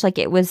Trench. Like,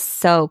 it was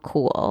so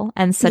cool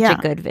and such a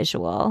good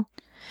visual.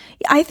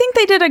 I think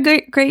they did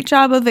a great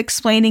job of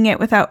explaining it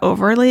without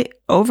overly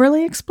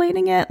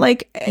explaining it.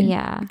 Like,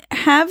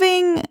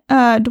 having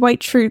Dwight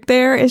Schrute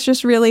there is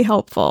just really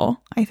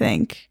helpful, I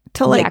think,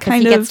 to like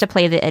kind of... he gets to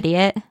play the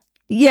idiot.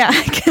 Yeah,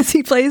 because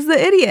he plays the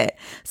idiot.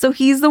 So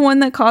he's the one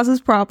that causes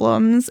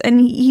problems, and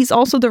he's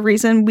also the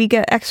reason we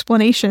get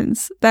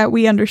explanations that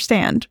we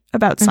understand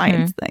about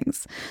science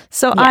things.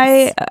 So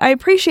I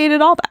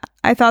appreciated all that.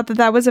 I thought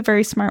that was a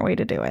very smart way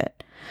to do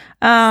it.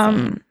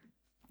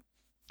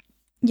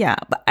 Yeah,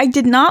 but I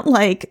did not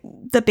like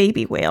the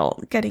baby whale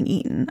getting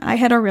eaten. I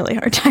had a really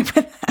hard time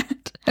with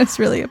that. I was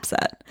really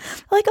upset.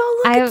 Like,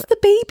 oh, look, it's the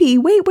baby.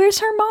 Wait, where's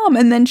her mom?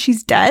 And then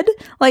she's dead?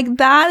 Like,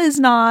 that is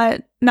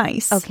not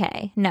nice.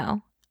 Okay,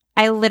 no.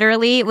 I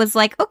literally was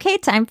like, okay,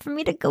 time for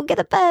me to go get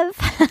a bev.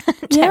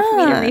 Time for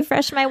me to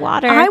refresh my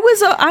water. I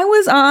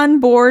was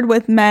on board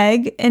with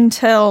Meg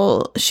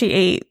until she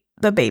ate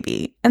the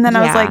baby. And then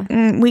I was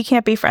like, we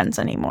can't be friends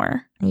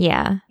anymore.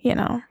 Yeah.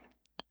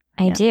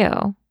 I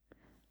do.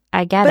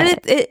 I get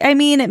it. But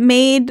it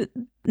made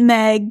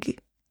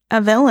Meg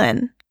a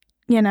villain.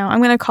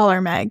 I'm going to call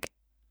her Meg.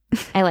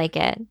 I like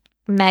it.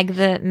 Meg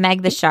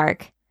the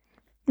shark.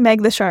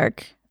 Meg the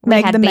shark.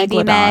 Meg the baby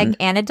Megalodon. Meg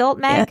and adult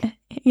Meg.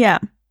 Yeah.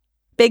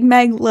 Big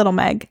Meg, Little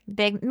Meg.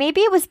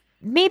 Maybe it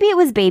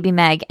was Baby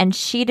Meg, and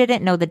she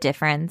didn't know the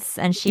difference,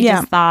 and she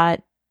just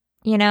thought,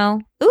 ooh,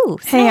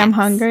 snacks. Hey, I'm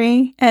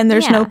hungry, and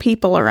there's no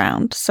people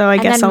around, so I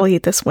guess I'll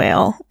eat this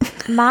whale.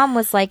 Mom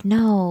was like,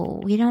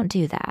 no, we don't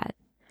do that.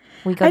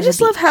 We go. I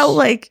just love how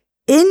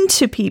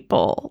into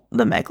people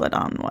the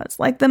Megalodon was.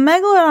 Like, the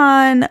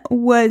Megalodon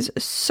was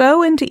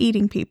so into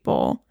eating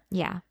people.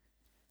 Yeah.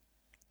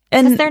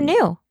 And they're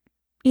new.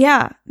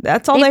 Yeah,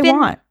 that's all they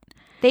want.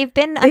 They've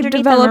been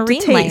underneath the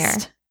marine layer.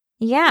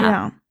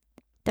 Yeah.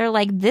 They're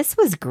like, this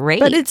was great.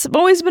 But it's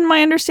always been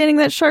my understanding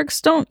that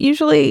sharks don't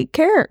usually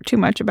care too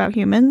much about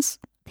humans.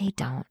 They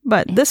don't.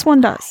 But this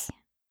one does.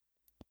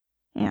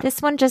 Yeah.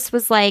 This one just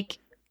was like,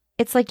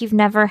 it's like you've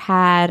never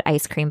had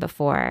ice cream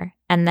before.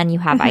 And then you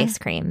have ice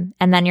cream.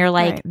 And then you're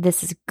like,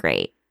 this is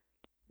great.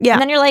 Yeah.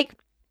 And then you're like,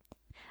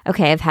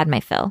 okay, I've had my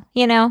fill.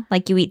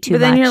 Like you eat too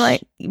much. But then you're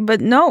like, but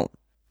no.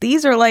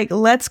 These are like,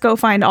 let's go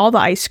find all the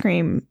ice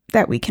cream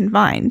that we can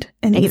find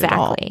and eat it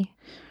all.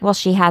 Well,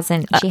 she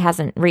hasn't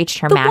reached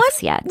her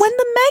max yet. When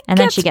the Meg and gets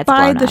then she gets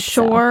by blown the up,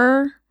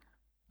 shore.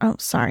 So. Oh,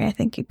 sorry. I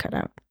think you cut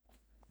out.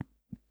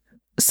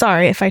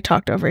 Sorry if I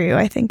talked over you.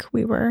 I think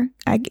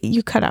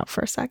you cut out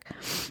for a sec.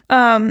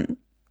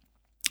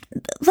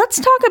 Let's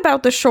talk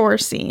about the shore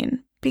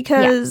scene,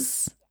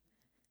 because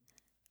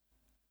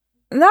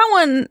that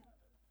one,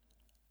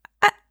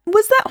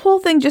 was that whole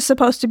thing just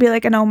supposed to be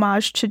like an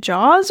homage to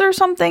Jaws or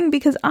something?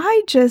 Because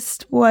I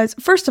just was,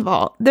 first of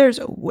all, there's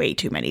way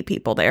too many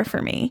people there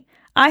for me.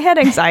 I had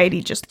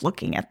anxiety just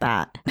looking at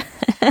that.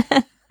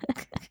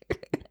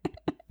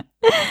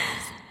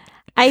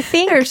 I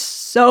think there's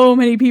so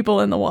many people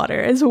in the water.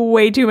 It's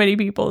way too many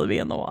people to be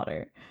in the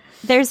water.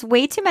 There's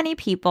way too many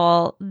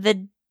people.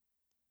 The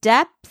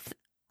depth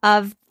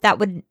of that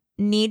would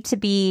need to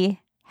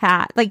be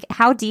like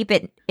how deep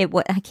it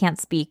would. I can't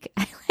speak.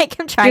 Like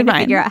I'm trying to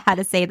figure out how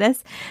to say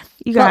this.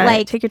 You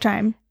gotta take your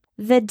time.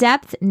 The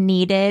depth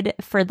needed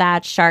for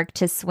that shark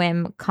to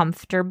swim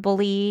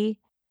comfortably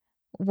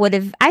would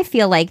have, I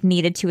feel like,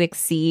 needed to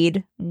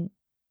exceed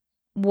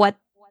what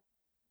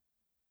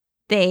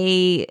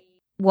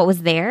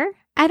was there.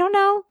 I don't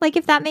know, like,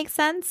 if that makes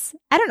sense.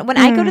 I don't know. When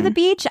I go to the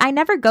beach, I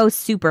never go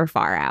super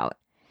far out.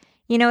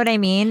 You know what I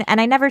mean? And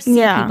I never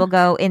see people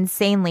go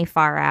insanely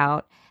far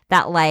out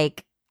that,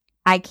 like,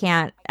 I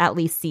can't at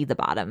least see the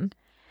bottom.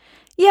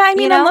 Yeah, I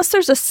mean, unless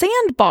there's a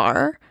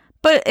sandbar.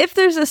 But if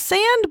there's a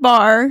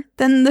sandbar,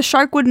 then the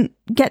shark wouldn't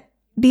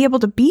be able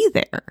to be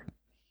there.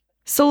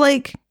 So,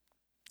 like,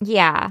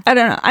 yeah, I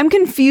don't know. I'm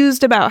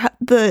confused about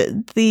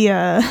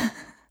the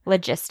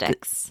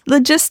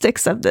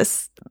logistics of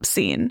this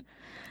scene.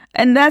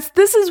 And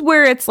this is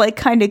where it's like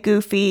kind of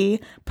goofy,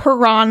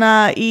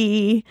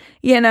 piranha-y,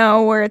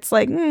 where it's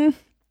like, I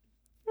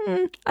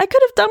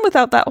could have done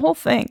without that whole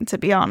thing, to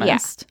be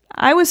honest. Yeah.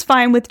 I was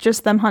fine with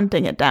just them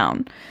hunting it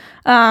down.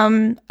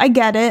 I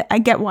get it. I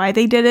get why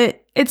they did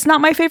it. It's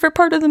not my favorite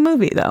part of the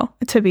movie, though,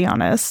 to be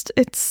honest.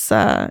 It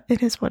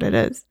is what it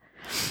is.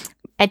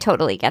 I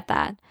totally get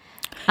that.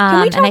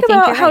 Can we talk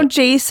about how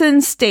Jason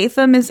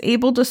Statham is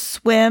able to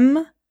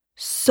swim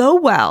so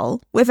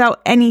well without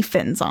any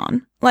fins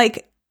on?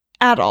 Like,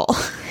 at all.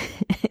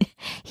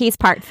 He's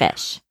part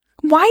fish.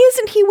 Why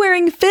isn't he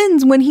wearing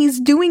fins when he's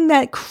doing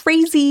that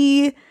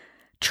crazy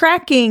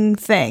tracking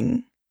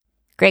thing?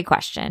 Great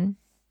question.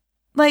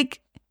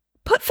 Like,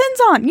 put fins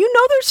on.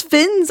 There's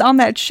fins on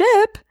that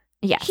ship.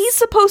 Yes. He's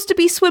supposed to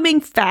be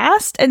swimming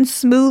fast and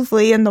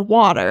smoothly in the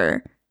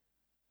water.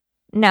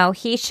 No,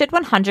 he should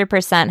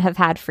 100% have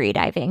had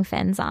freediving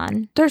fins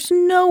on. There's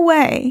no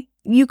way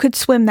you could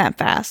swim that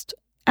fast.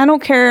 I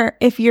don't care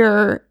if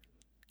you're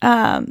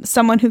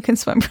someone who can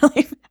swim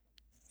really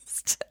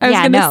fast. I was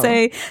going to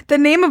say the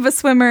name of a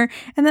swimmer,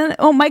 and then,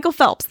 Michael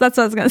Phelps. That's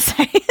what I was going to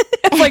say.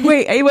 It's like,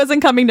 wait, he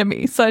wasn't coming to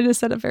me, so I just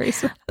said a very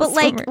But,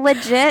 like,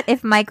 legit,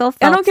 if Michael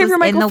Phelps I don't care if you're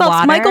Michael Phelps.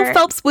 Water, Michael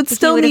Phelps would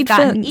still need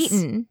fins.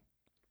 Eaten.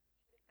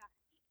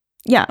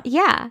 Yeah.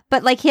 Yeah,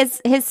 but, like,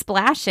 his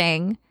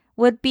splashing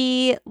would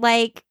be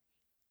like,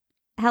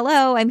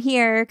 hello, I'm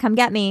here, come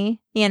get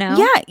me,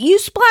 Yeah, you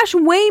splash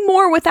way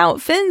more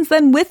without fins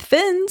than with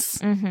fins.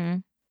 Mm-hmm.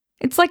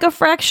 It's like a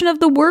fraction of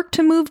the work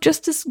to move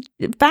just as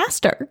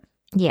faster.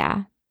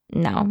 Yeah.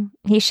 No,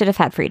 he should have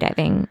had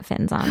freediving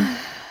fins on.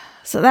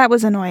 So that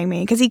was annoying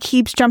me because he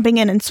keeps jumping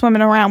in and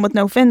swimming around with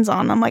no fins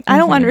on. I'm like, I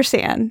don't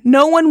understand.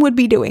 No one would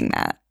be doing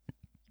that.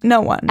 No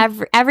one.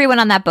 Everyone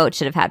on that boat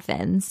should have had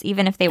fins,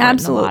 even if they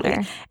weren't in the water.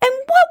 And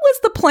what was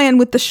the plan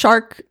with the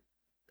shark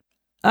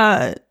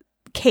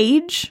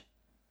cage?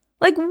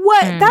 Like,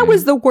 what? That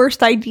was the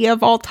worst idea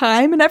of all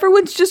time, and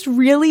everyone's just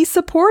really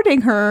supporting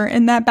her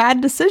in that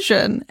bad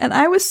decision. And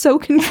I was so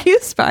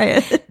confused by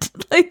it.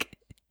 Like,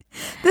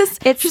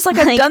 it's just like,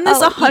 I've done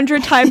this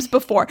 100 times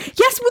before.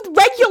 Yes, with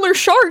regular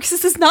sharks.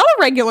 This is not a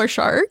regular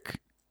shark.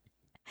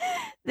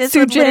 This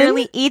would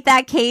literally eat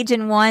that cage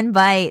in one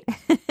bite.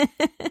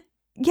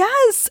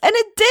 Yes, and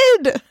it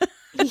did.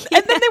 Yeah.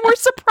 And then they were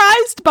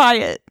surprised by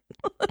it.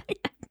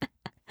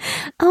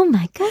 Oh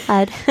my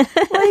God.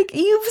 Like,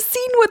 you've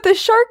seen what the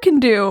shark can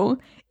do.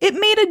 it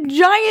made a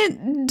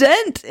giant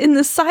dent in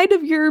the side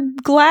of your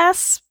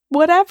glass,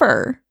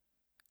 whatever.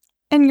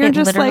 And you're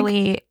just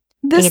like,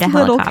 this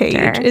little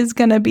cage is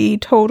going to be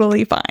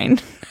totally fine.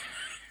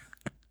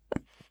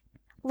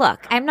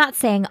 Look, I'm not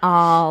saying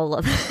all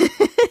of it.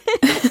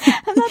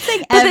 I'm not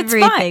saying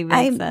everything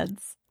makes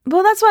sense.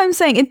 Well, that's what I'm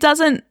saying.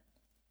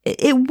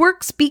 It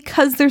works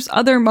because there's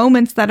other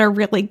moments that are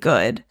really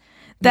good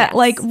that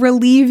like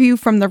relieve you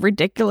from the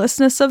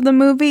ridiculousness of the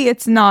movie.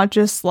 It's not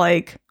just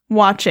like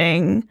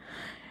watching,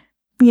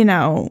 you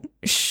know,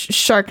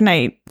 Shark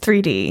Night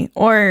 3D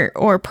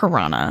or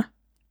Piranha.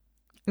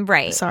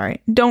 Right.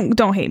 Sorry.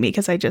 Don't hate me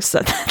because I just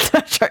said that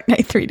about Shark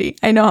Night 3D.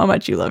 I know how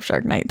much you love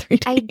Shark Night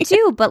 3D. I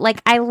do, but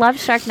like I love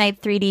Shark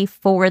Night 3D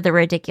for the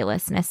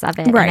ridiculousness of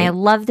it. Right. And I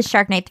love the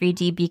Shark Night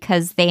 3D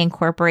because they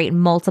incorporate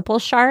multiple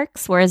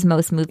sharks, whereas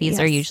most movies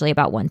are usually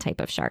about one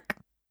type of shark.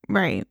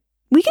 Right.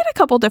 We get a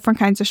couple different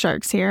kinds of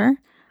sharks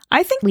here.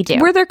 I think we do.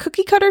 Were there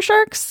cookie cutter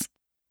sharks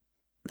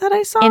that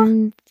I saw?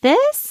 In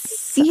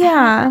this?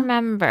 Yeah. I don't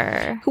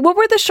remember. What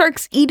were the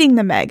sharks eating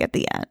the Meg at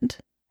the end?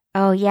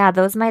 Oh, yeah,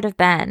 those might have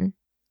been.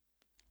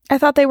 I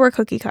thought they were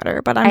cookie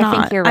cutter, but I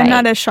think you're right. I'm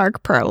not a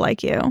shark pro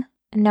like you.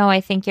 No, I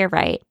think you're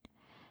right.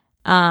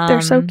 They're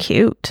so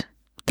cute.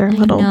 They're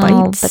little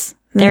bites.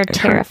 But they're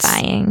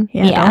terrifying.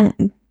 Yeah.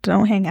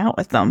 Don't hang out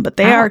with them, but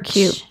they are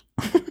cute.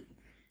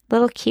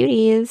 Little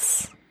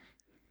cuties.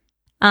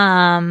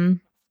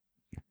 Yeah.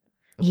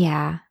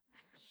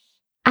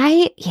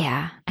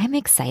 I'm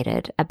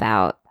excited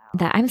about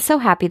that. I'm so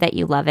happy that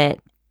you love it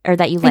or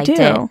that you liked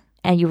it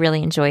and you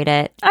really enjoyed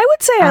it. I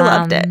would say I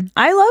loved it.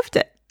 I loved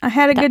it. I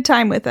had a good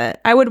time with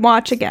it. I would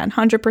watch again,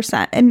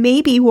 100%. And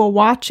maybe we'll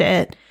watch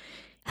it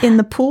in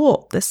the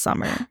pool this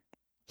summer.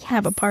 Yes.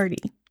 Have a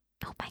party.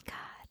 Oh my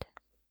God.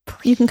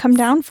 Please. You can come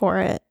down for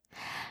it.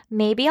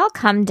 Maybe I'll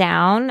come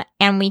down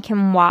and we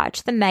can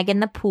watch the Meg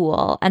in the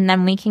pool and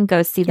then we can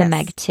go see the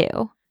Meg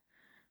too.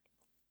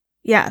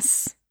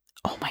 Yes.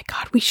 Oh my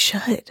God, we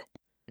should.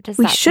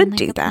 We should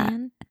do that.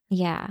 Plan?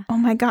 Yeah. Oh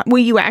my God. Will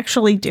you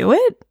actually do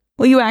it?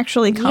 Will you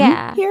actually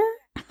come here?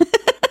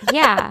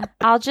 Yeah.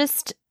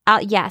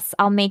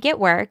 I'll make it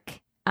work.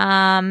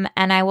 And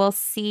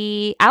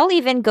I'll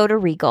even go to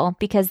Regal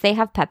because they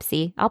have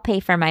Pepsi. I'll pay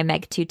for my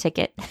Meg 2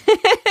 ticket.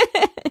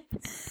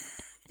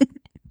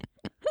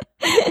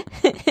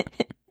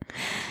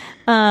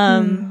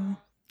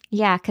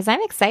 Yeah, because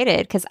I'm excited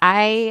because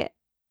I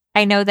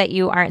know that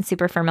you aren't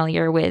super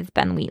familiar with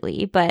Ben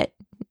Wheatley, but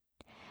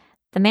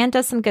the man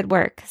does some good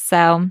work.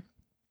 So,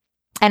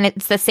 and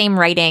it's the same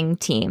writing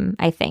team,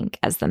 I think,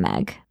 as the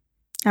Meg.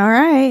 All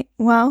right.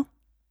 Well,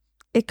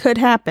 it could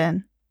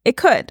happen. It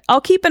could.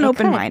 I'll keep an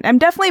open mind. I'm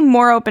definitely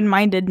more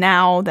open-minded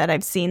now that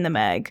I've seen the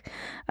Meg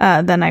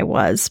than I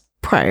was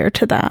prior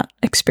to that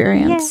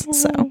experience. Yay.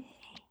 So,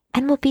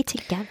 and we'll be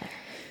together.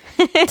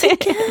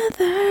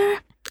 Together.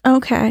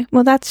 Okay.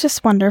 Well, that's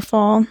just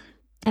wonderful.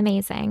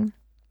 Amazing.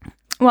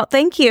 Well,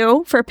 thank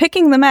you for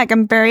picking the Meg.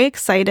 I'm very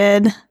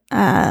excited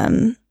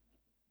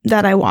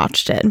that I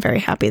watched it and very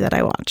happy that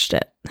I watched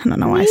it. I don't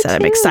know why I said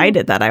I'm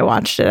excited that I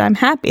watched it. I'm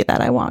happy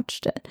that I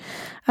watched it.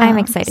 I'm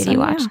excited you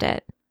watched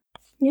it.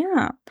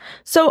 Yeah.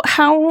 So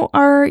how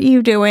are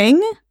you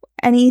doing?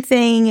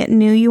 Anything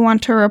new you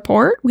want to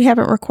report? We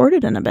haven't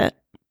recorded in a bit.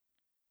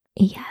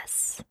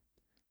 Yes.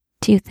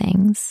 2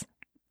 things.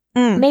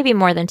 Maybe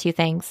more than 2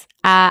 things.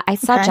 I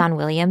saw John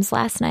Williams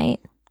last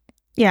night.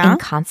 Yeah. In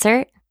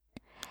concert.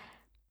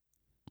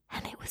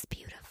 And it was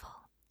beautiful.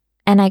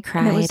 And I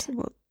cried.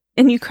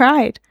 And you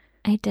cried.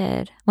 I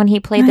did. When he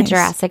played the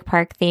Jurassic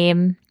Park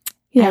theme,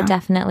 I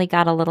definitely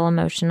got a little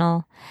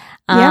emotional.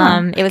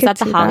 It was at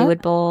the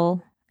Hollywood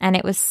Bowl. And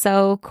it was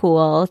so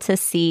cool to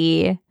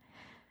see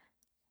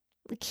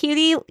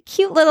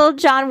cute little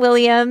John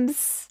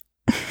Williams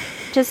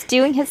just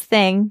doing his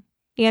thing,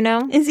 you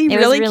know? Is he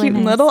really cute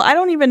and little? I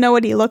don't even know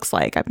what he looks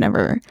like. I've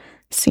never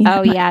seen him.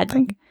 Oh, yeah.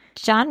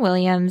 John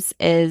Williams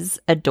is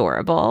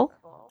adorable,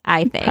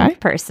 I think,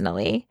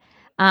 personally.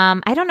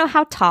 I don't know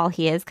how tall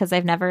he is because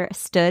I've never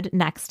stood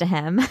next to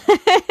him.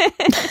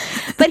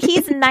 But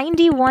he's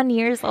 91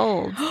 years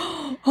old.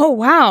 Oh,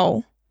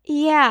 wow.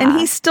 Yeah. And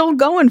he's still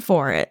going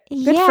for it.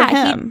 Good for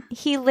him.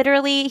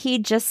 He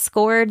just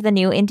scored the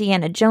new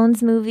Indiana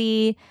Jones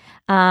movie.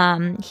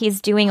 He's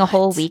doing a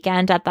whole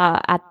weekend at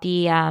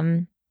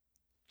the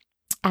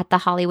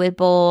Hollywood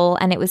Bowl,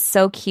 and it was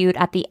so cute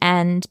at the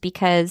end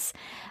because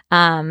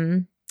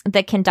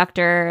the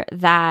conductor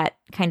that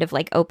kind of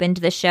like opened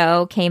the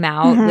show came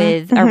out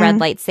with a red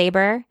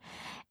lightsaber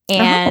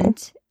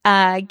and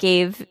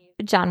gave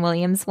John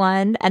Williams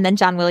one, and then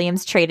John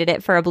Williams traded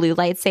it for a blue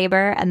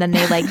lightsaber, and then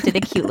they like did a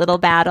cute little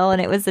battle,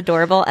 and it was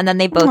adorable. And then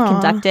they both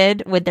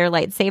conducted with their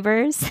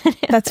lightsabers.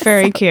 That's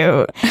very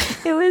cute.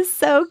 It was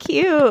so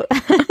cute.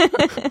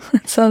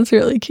 That sounds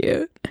really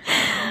cute.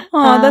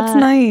 Oh, that's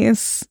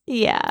nice.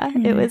 Yeah,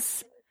 it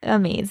was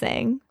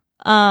amazing.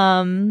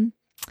 So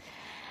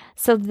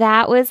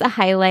that was a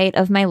highlight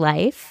of my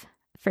life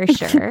for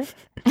sure.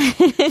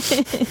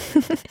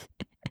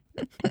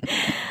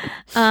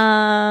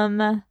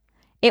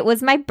 It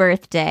was my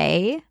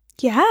birthday.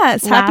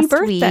 Yes, happy last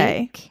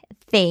birthday. week.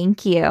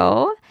 Thank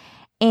you.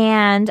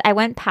 And I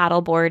went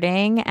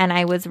paddleboarding, and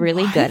I was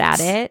really good at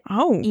it.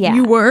 Oh, Yeah.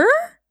 you were?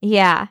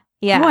 Yeah.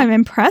 Oh, I'm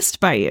impressed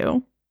by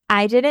you.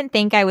 I didn't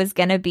think I was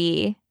going to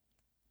be,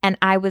 and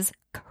I was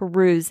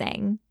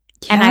cruising.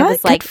 And I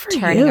was like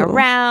turning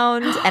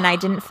around, and I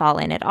didn't fall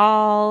in at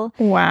all.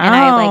 Wow. And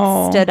I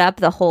like stood up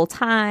the whole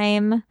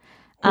time.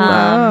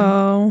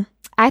 Whoa.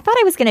 I thought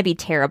I was going to be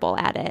terrible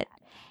at it.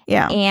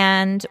 Yeah.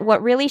 And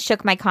what really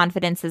shook my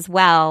confidence as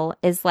well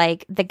is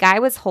like the guy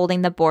was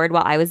holding the board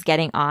while I was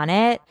getting on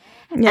it.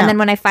 Yeah. And then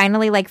when I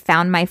finally like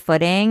found my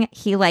footing,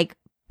 he like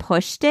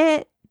pushed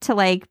it to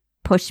like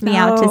push me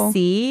out to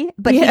sea.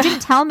 But he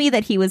didn't tell me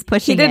that he was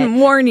pushing it. He didn't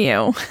warn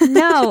you.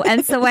 No.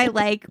 And so I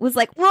like was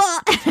like, whoa,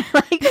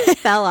 like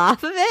fell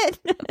off of it.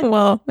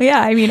 Well,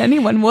 yeah, I mean,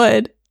 anyone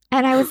would.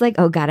 And I was like,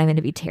 oh God, I'm going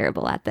to be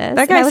terrible at this.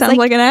 That guy sounds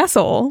like an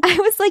asshole. I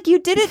was like, you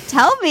didn't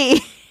tell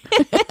me.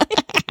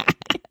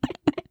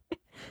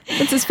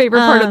 That's his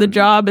favorite part of the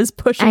job is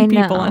pushing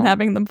people know. and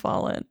having them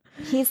fall in.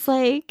 He's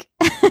like,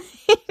 I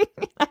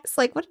was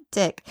like, what a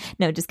dick.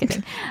 No, just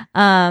kidding.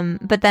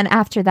 But then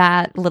after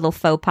that little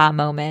faux pas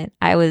moment,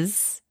 I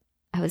was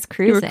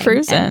cruising. You were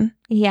cruising. And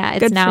yeah, it's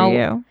Good now. for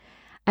you.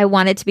 I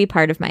want it to be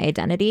part of my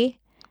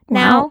identity Wow.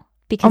 now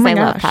because I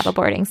love gosh.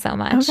 paddleboarding so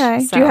much.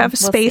 Okay. So Do you have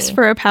we'll space see.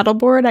 for a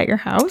paddleboard at your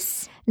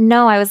house?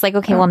 No, I was like,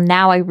 okay, well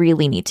now I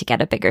really need to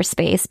get a bigger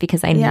space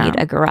because I need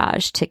a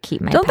garage to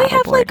keep my. Don't they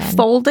have like in.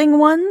 folding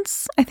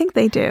ones? I think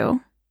they do.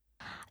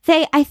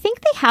 I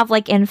think they have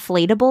like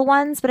inflatable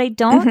ones, but I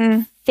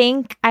don't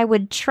think I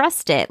would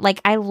trust it. Like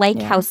I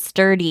like how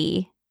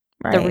sturdy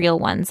the real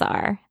ones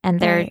are, and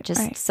they're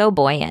just so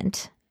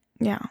buoyant.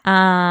 Yeah.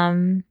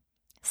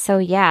 So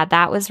yeah,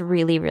 that was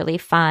really, really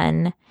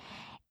fun.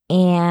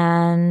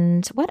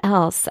 And what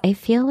else? I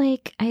feel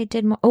like I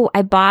did more. Oh,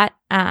 I bought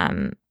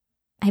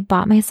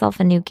myself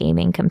a new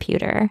gaming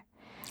computer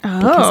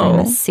because I'm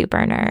a super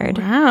nerd.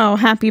 Wow.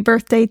 Happy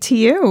birthday to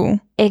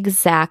you.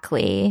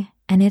 Exactly.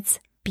 And it's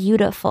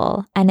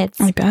beautiful and it's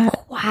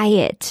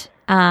quiet.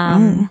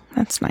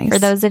 That's nice. For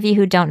those of you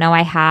who don't know,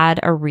 I had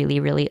a really,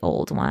 really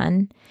old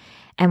one.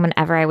 And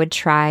whenever I would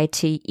try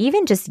to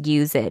even just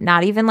use it,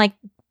 not even like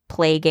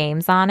play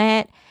games on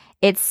it,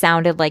 it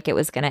sounded like it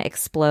was going to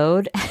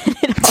explode.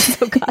 It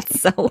also got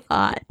so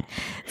hot.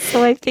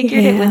 So I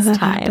figured it was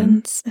time.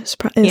 It's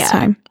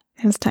time.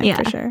 It's time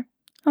for sure.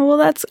 Oh, well,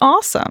 that's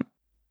awesome.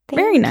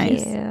 Very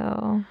nice. Thank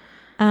you.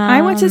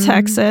 I went to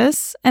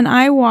Texas and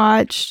I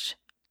watched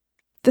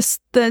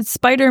the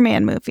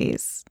Spider-Man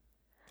movies.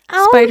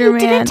 Oh,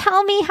 Spider-Man. You didn't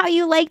tell me how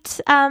you liked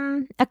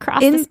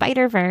Across the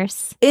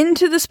Spider-Verse.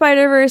 Into the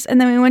Spider-Verse,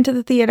 and then we went to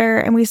the theater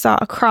and we saw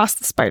Across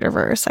the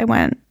Spider-Verse. I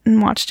went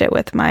and watched it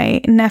with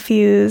my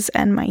nephews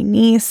and my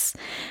niece,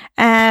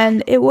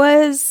 and it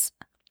was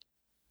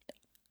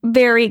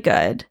very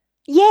good.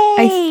 Yay!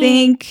 I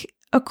think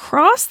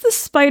Across the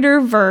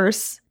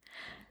Spider-Verse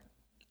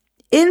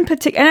in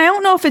particular, and I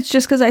don't know if it's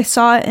just because I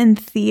saw it in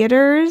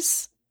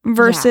theaters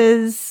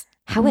versus...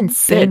 How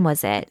insane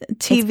was it?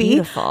 TV. It's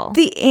beautiful.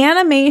 The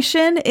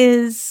animation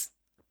is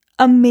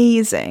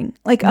amazing.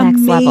 Like Next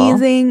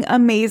amazing, level.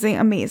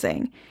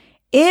 amazing.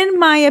 In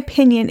my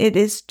opinion, it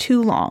is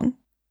too long.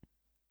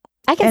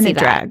 I can and see it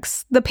that.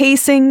 drags. The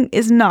pacing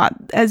is not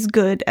as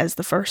good as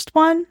the first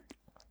one.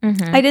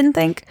 Mm-hmm. I didn't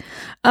think.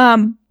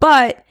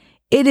 But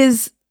it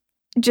is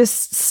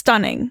just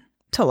stunning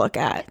to look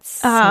at. It's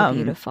so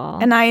beautiful.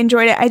 And I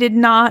enjoyed it. I did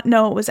not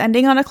know it was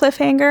ending on a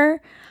cliffhanger.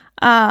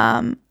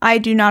 I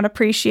do not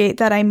appreciate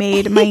that I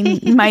made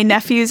my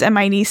nephews and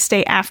my niece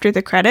stay after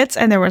the credits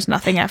and there was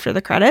nothing after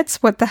the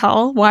credits. What the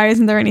hell? Why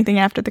isn't there anything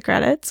after the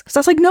credits? Because I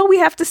was like, no, we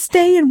have to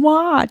stay and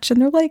watch.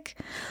 And they're like,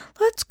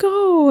 let's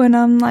go. And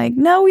I'm like,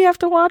 no, we have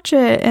to watch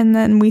it. And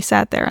then we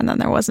sat there and then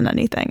there wasn't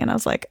anything. And I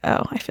was like,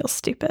 oh, I feel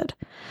stupid.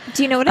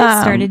 Do you know what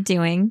I started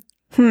doing?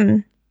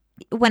 When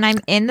I'm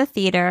in the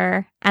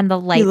theater and the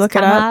lights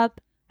come up,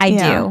 I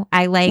do.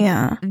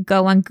 I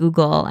go on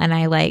Google and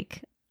I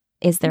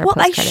is there a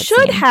post-credit I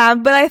should scene?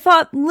 have, but I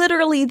thought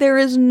literally there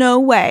is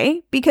no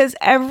way because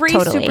every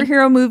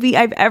superhero movie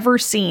I've ever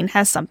seen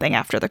has something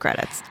after the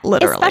credits.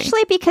 Literally.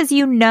 Especially because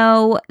you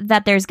know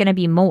that there's going to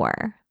be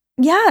more.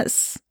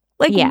 Yes.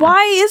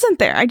 Why isn't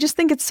there? I just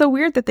think it's so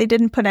weird that they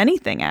didn't put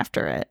anything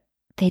after it.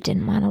 They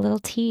didn't want a little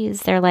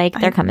tease. They're like,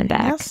 they're coming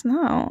back. Yes,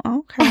 no.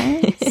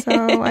 Okay.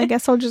 So I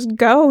guess I'll just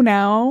go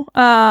now.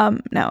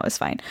 No, it's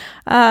fine.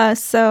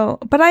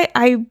 But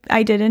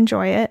I did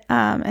enjoy it.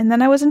 And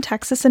then I was in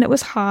Texas and it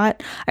was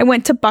hot. I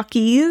went to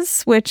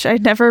Buc-ee's, which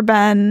I'd never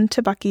been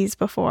to Buc-ee's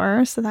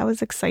before. So that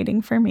was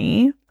exciting for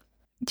me.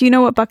 Do you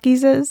know what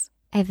Buc-ee's is?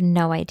 I have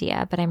no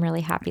idea, but I'm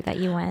really happy that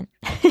you went.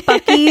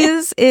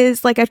 Buc-ee's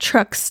is like a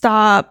truck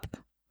stop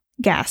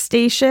gas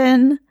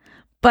station,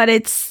 but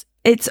it's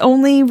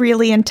only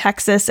really in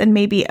Texas and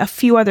maybe a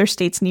few other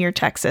states near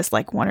Texas,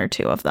 like one or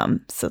two of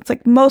them. So it's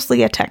like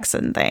mostly a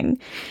Texan thing.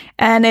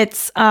 And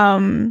it's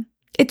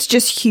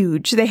just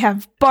huge. They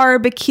have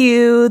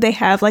barbecue, they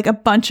have like a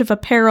bunch of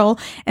apparel,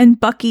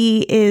 and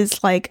Buc-ee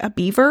is like a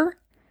beaver.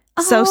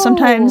 So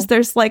sometimes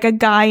there's like a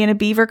guy in a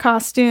beaver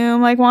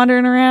costume like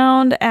wandering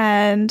around,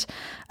 and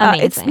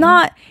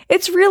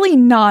it's really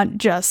not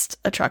just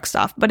a truck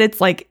stop, but it's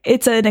like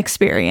it's an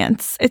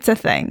experience. It's a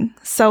thing.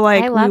 So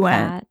like we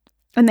went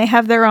and they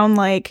have their own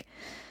like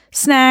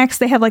snacks.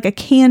 They have like a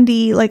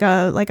candy, like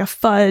a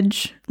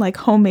fudge, like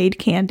homemade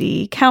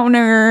candy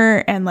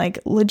counter, and like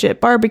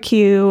legit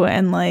barbecue,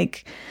 and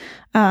like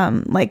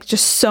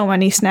just so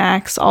many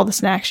snacks, all the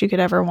snacks you could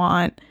ever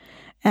want.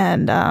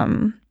 And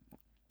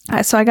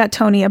so I got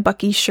Tony a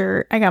Bucky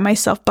shirt. I got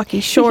myself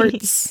Bucky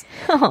shorts,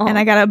 and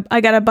I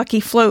got a Bucky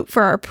float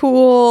for our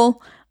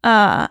pool.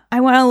 I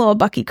went a little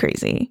Bucky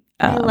crazy.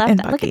 I love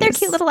that. Buc-ee's. Look at their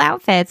cute little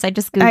outfits. I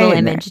just Google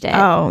imaged it.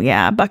 Oh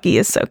yeah, Bucky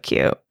is so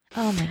cute.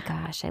 Oh my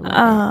gosh, I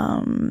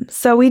love it.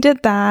 So we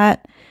did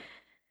that,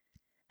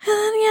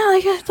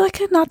 and yeah,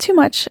 like not too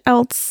much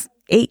else.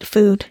 Ate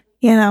food,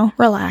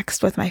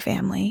 relaxed with my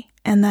family,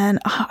 and then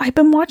I've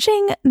been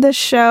watching the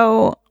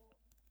show,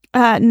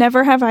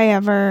 Never Have I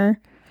Ever,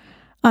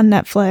 on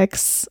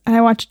Netflix, and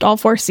I watched all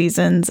 4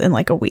 seasons in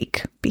like a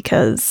week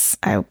because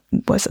I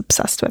was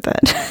obsessed with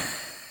it.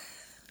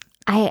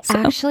 I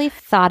actually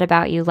thought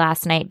about you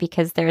last night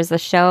because there's a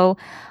show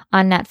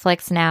on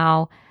Netflix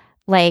now,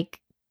 like,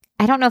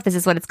 I don't know if this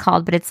is what it's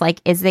called, but it's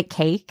like, Is It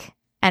Cake?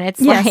 And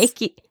it's like,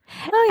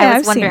 oh yeah,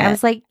 I've seen it.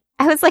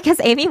 I was like, has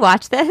Amy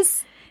watched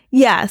this?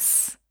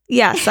 Yes,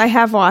 I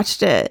have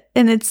watched it,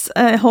 and it's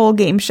a whole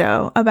game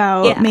show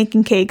about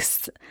making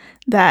cakes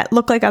that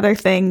look like other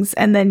things,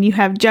 and then you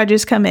have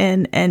judges come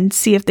in and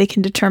see if they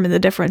can determine the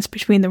difference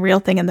between the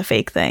real thing and the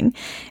fake thing.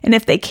 And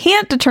if they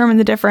can't determine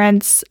the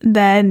difference,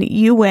 then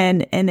you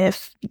win, and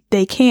if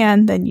they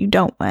can, then you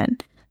don't win.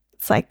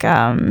 It's like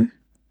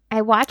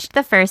I watched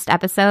the first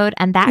episode,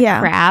 and that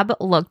crab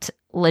looked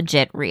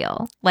legit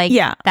real. Like,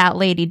 that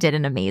lady did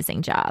an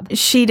amazing job.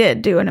 She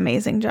did do an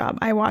amazing job.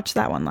 I watched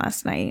that one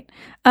last night.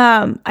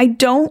 I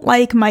don't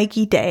like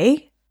Mikey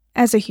Day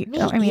as a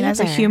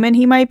as a human,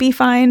 he might be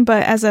fine,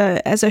 but as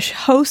a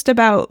host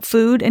about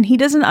food, and he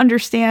doesn't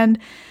understand.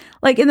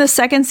 Like in the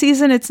second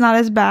season, it's not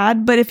as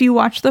bad, but if you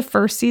watch the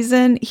first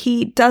season,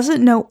 he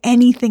doesn't know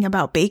anything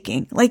about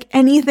baking, like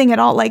anything at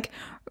all. Like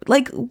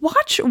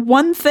watch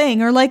one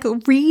thing or like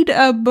read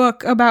a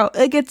book about,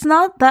 like, it's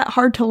not that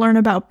hard to learn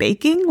about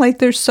baking. Like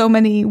there's so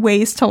many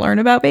ways to learn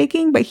about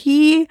baking, but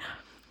he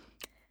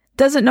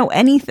doesn't know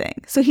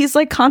anything. So he's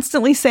like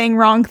constantly saying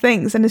wrong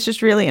things, and it's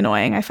just really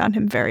annoying. I found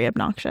him very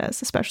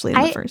obnoxious, especially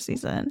in the first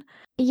season.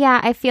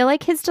 Yeah, I feel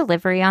like his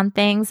delivery on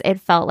things,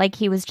 it felt like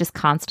he was just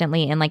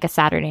constantly in like a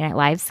Saturday Night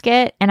Live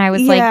skit, and I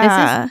was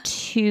like,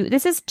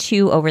 this is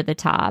too over the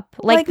top.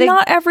 Like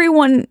not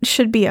everyone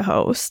should be a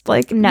host.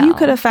 Like, no. You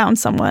could have found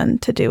someone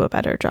to do a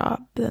better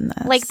job than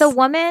this. Like the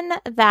woman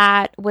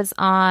that was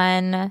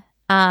on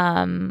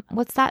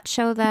what's that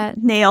show that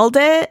Nailed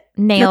It?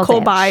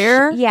 Nicole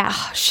Byer. Yeah.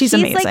 She's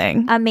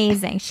amazing. Like,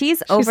 amazing.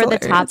 She's over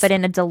hilarious. The top, but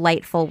in a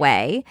delightful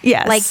way.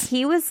 Yes. Like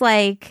he was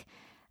like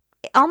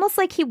almost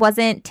like he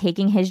wasn't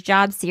taking his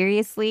job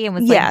seriously and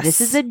was like,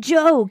 this is a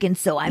joke, and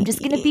so I'm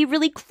just gonna be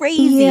really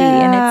crazy.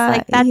 And it's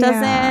like, that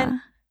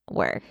doesn't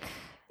work.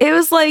 It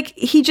was like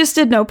he just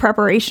did no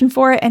preparation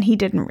for it, and he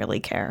didn't really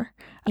care.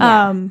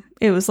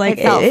 It was like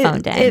it felt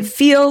phoned in. It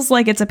feels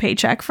like it's a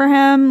paycheck for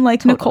him.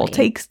 Like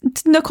totally.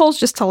 Nicole's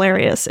just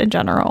hilarious in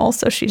general,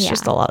 so she's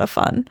just a lot of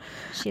fun.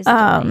 She's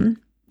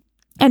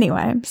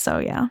anyway, so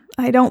yeah,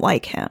 I don't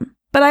like him,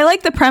 but I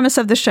like the premise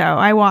of the show.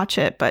 I watch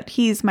it, but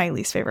he's my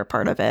least favorite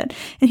part of it.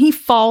 And he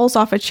falls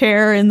off a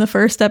chair in the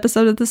first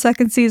episode of the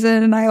second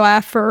season, and I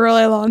laugh for a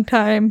really long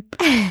time.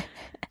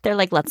 They're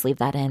like, let's leave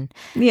that in.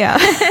 Yeah.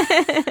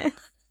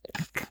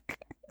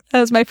 That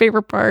was my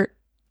favorite part.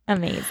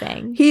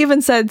 Amazing. He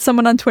even said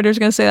someone on Twitter is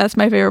going to say that's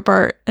my favorite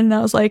part, and I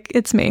was like,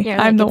 it's me.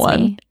 I'm the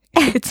one.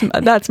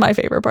 That's my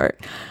favorite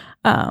part.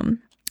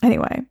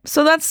 Anyway,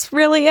 so that's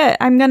really it.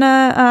 I'm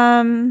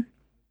gonna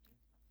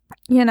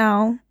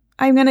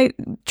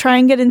try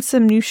and get in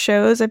some new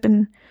shows. I've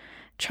been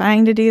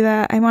trying to do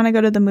that. I want to go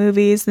to the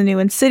movies. The new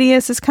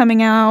Insidious is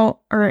coming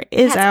out, or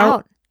is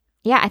out.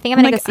 Yeah, I think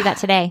I'm gonna go see that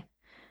today.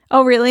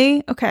 Oh,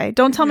 really? Okay.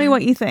 Don't tell me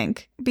what you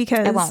think,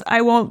 because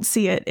I won't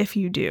see it if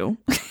you do.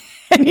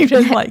 And you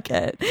didn't like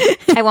it.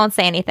 I won't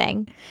say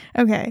anything.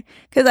 Okay.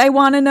 Because I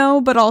want to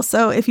know, but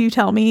also if you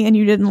tell me and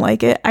you didn't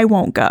like it, I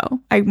won't go.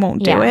 I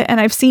won't do it. And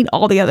I've seen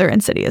all the other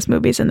Insidious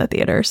movies in the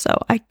theater, so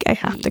I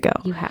have to go.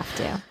 You have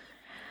to.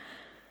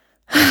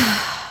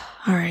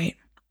 All right.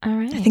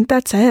 I think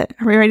that's it.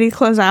 Are we ready to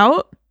close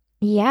out?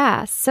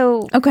 Yeah.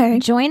 So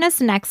join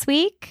us next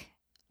week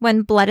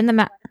when Blood in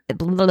the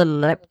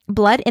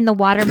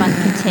Water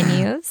month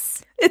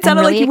continues. It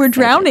sounded like you were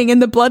drowning in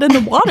the blood in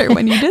the water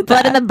when you did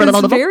that. Blood in the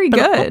That's very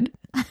good.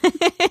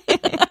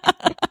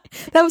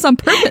 That was on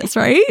purpose,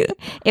 right?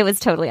 It was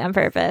totally on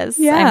purpose.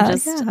 Yeah, I'm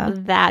just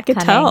that I could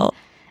tell.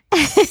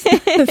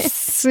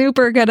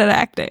 Super good at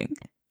acting.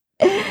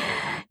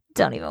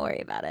 Don't even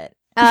worry about it.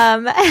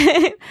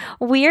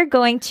 We're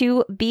going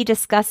to be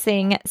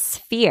discussing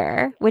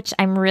Sphere, which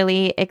I'm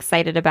really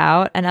excited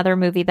about. Another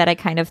movie that I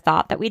kind of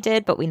thought that we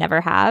did, but we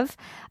never have.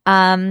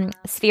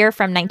 Sphere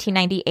from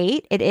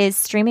 1998. It is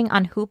streaming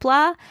on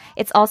Hoopla.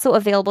 It's also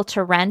available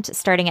to rent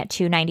starting at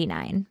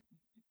 $2.99.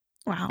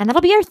 Wow. And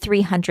that'll be our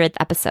 300th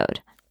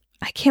episode.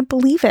 I can't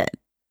believe it.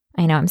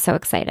 I know. I'm so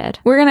excited.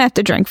 We're going to have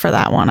to drink for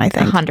that one, I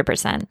think.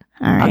 100%.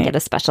 All right. I'll get a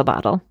special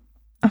bottle.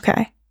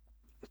 Okay.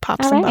 Pop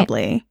All some right.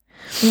 bubbly.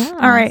 Yes.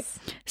 All right.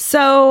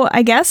 So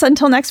I guess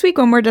until next week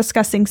when we're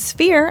discussing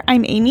Sphere,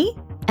 I'm Amy.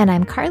 And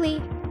I'm Carly.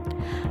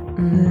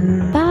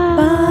 Bye. Bye.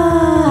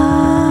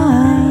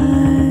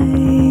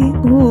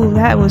 Ooh,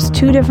 that was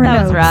two different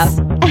That was notes.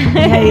 rough.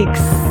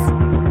 Yikes.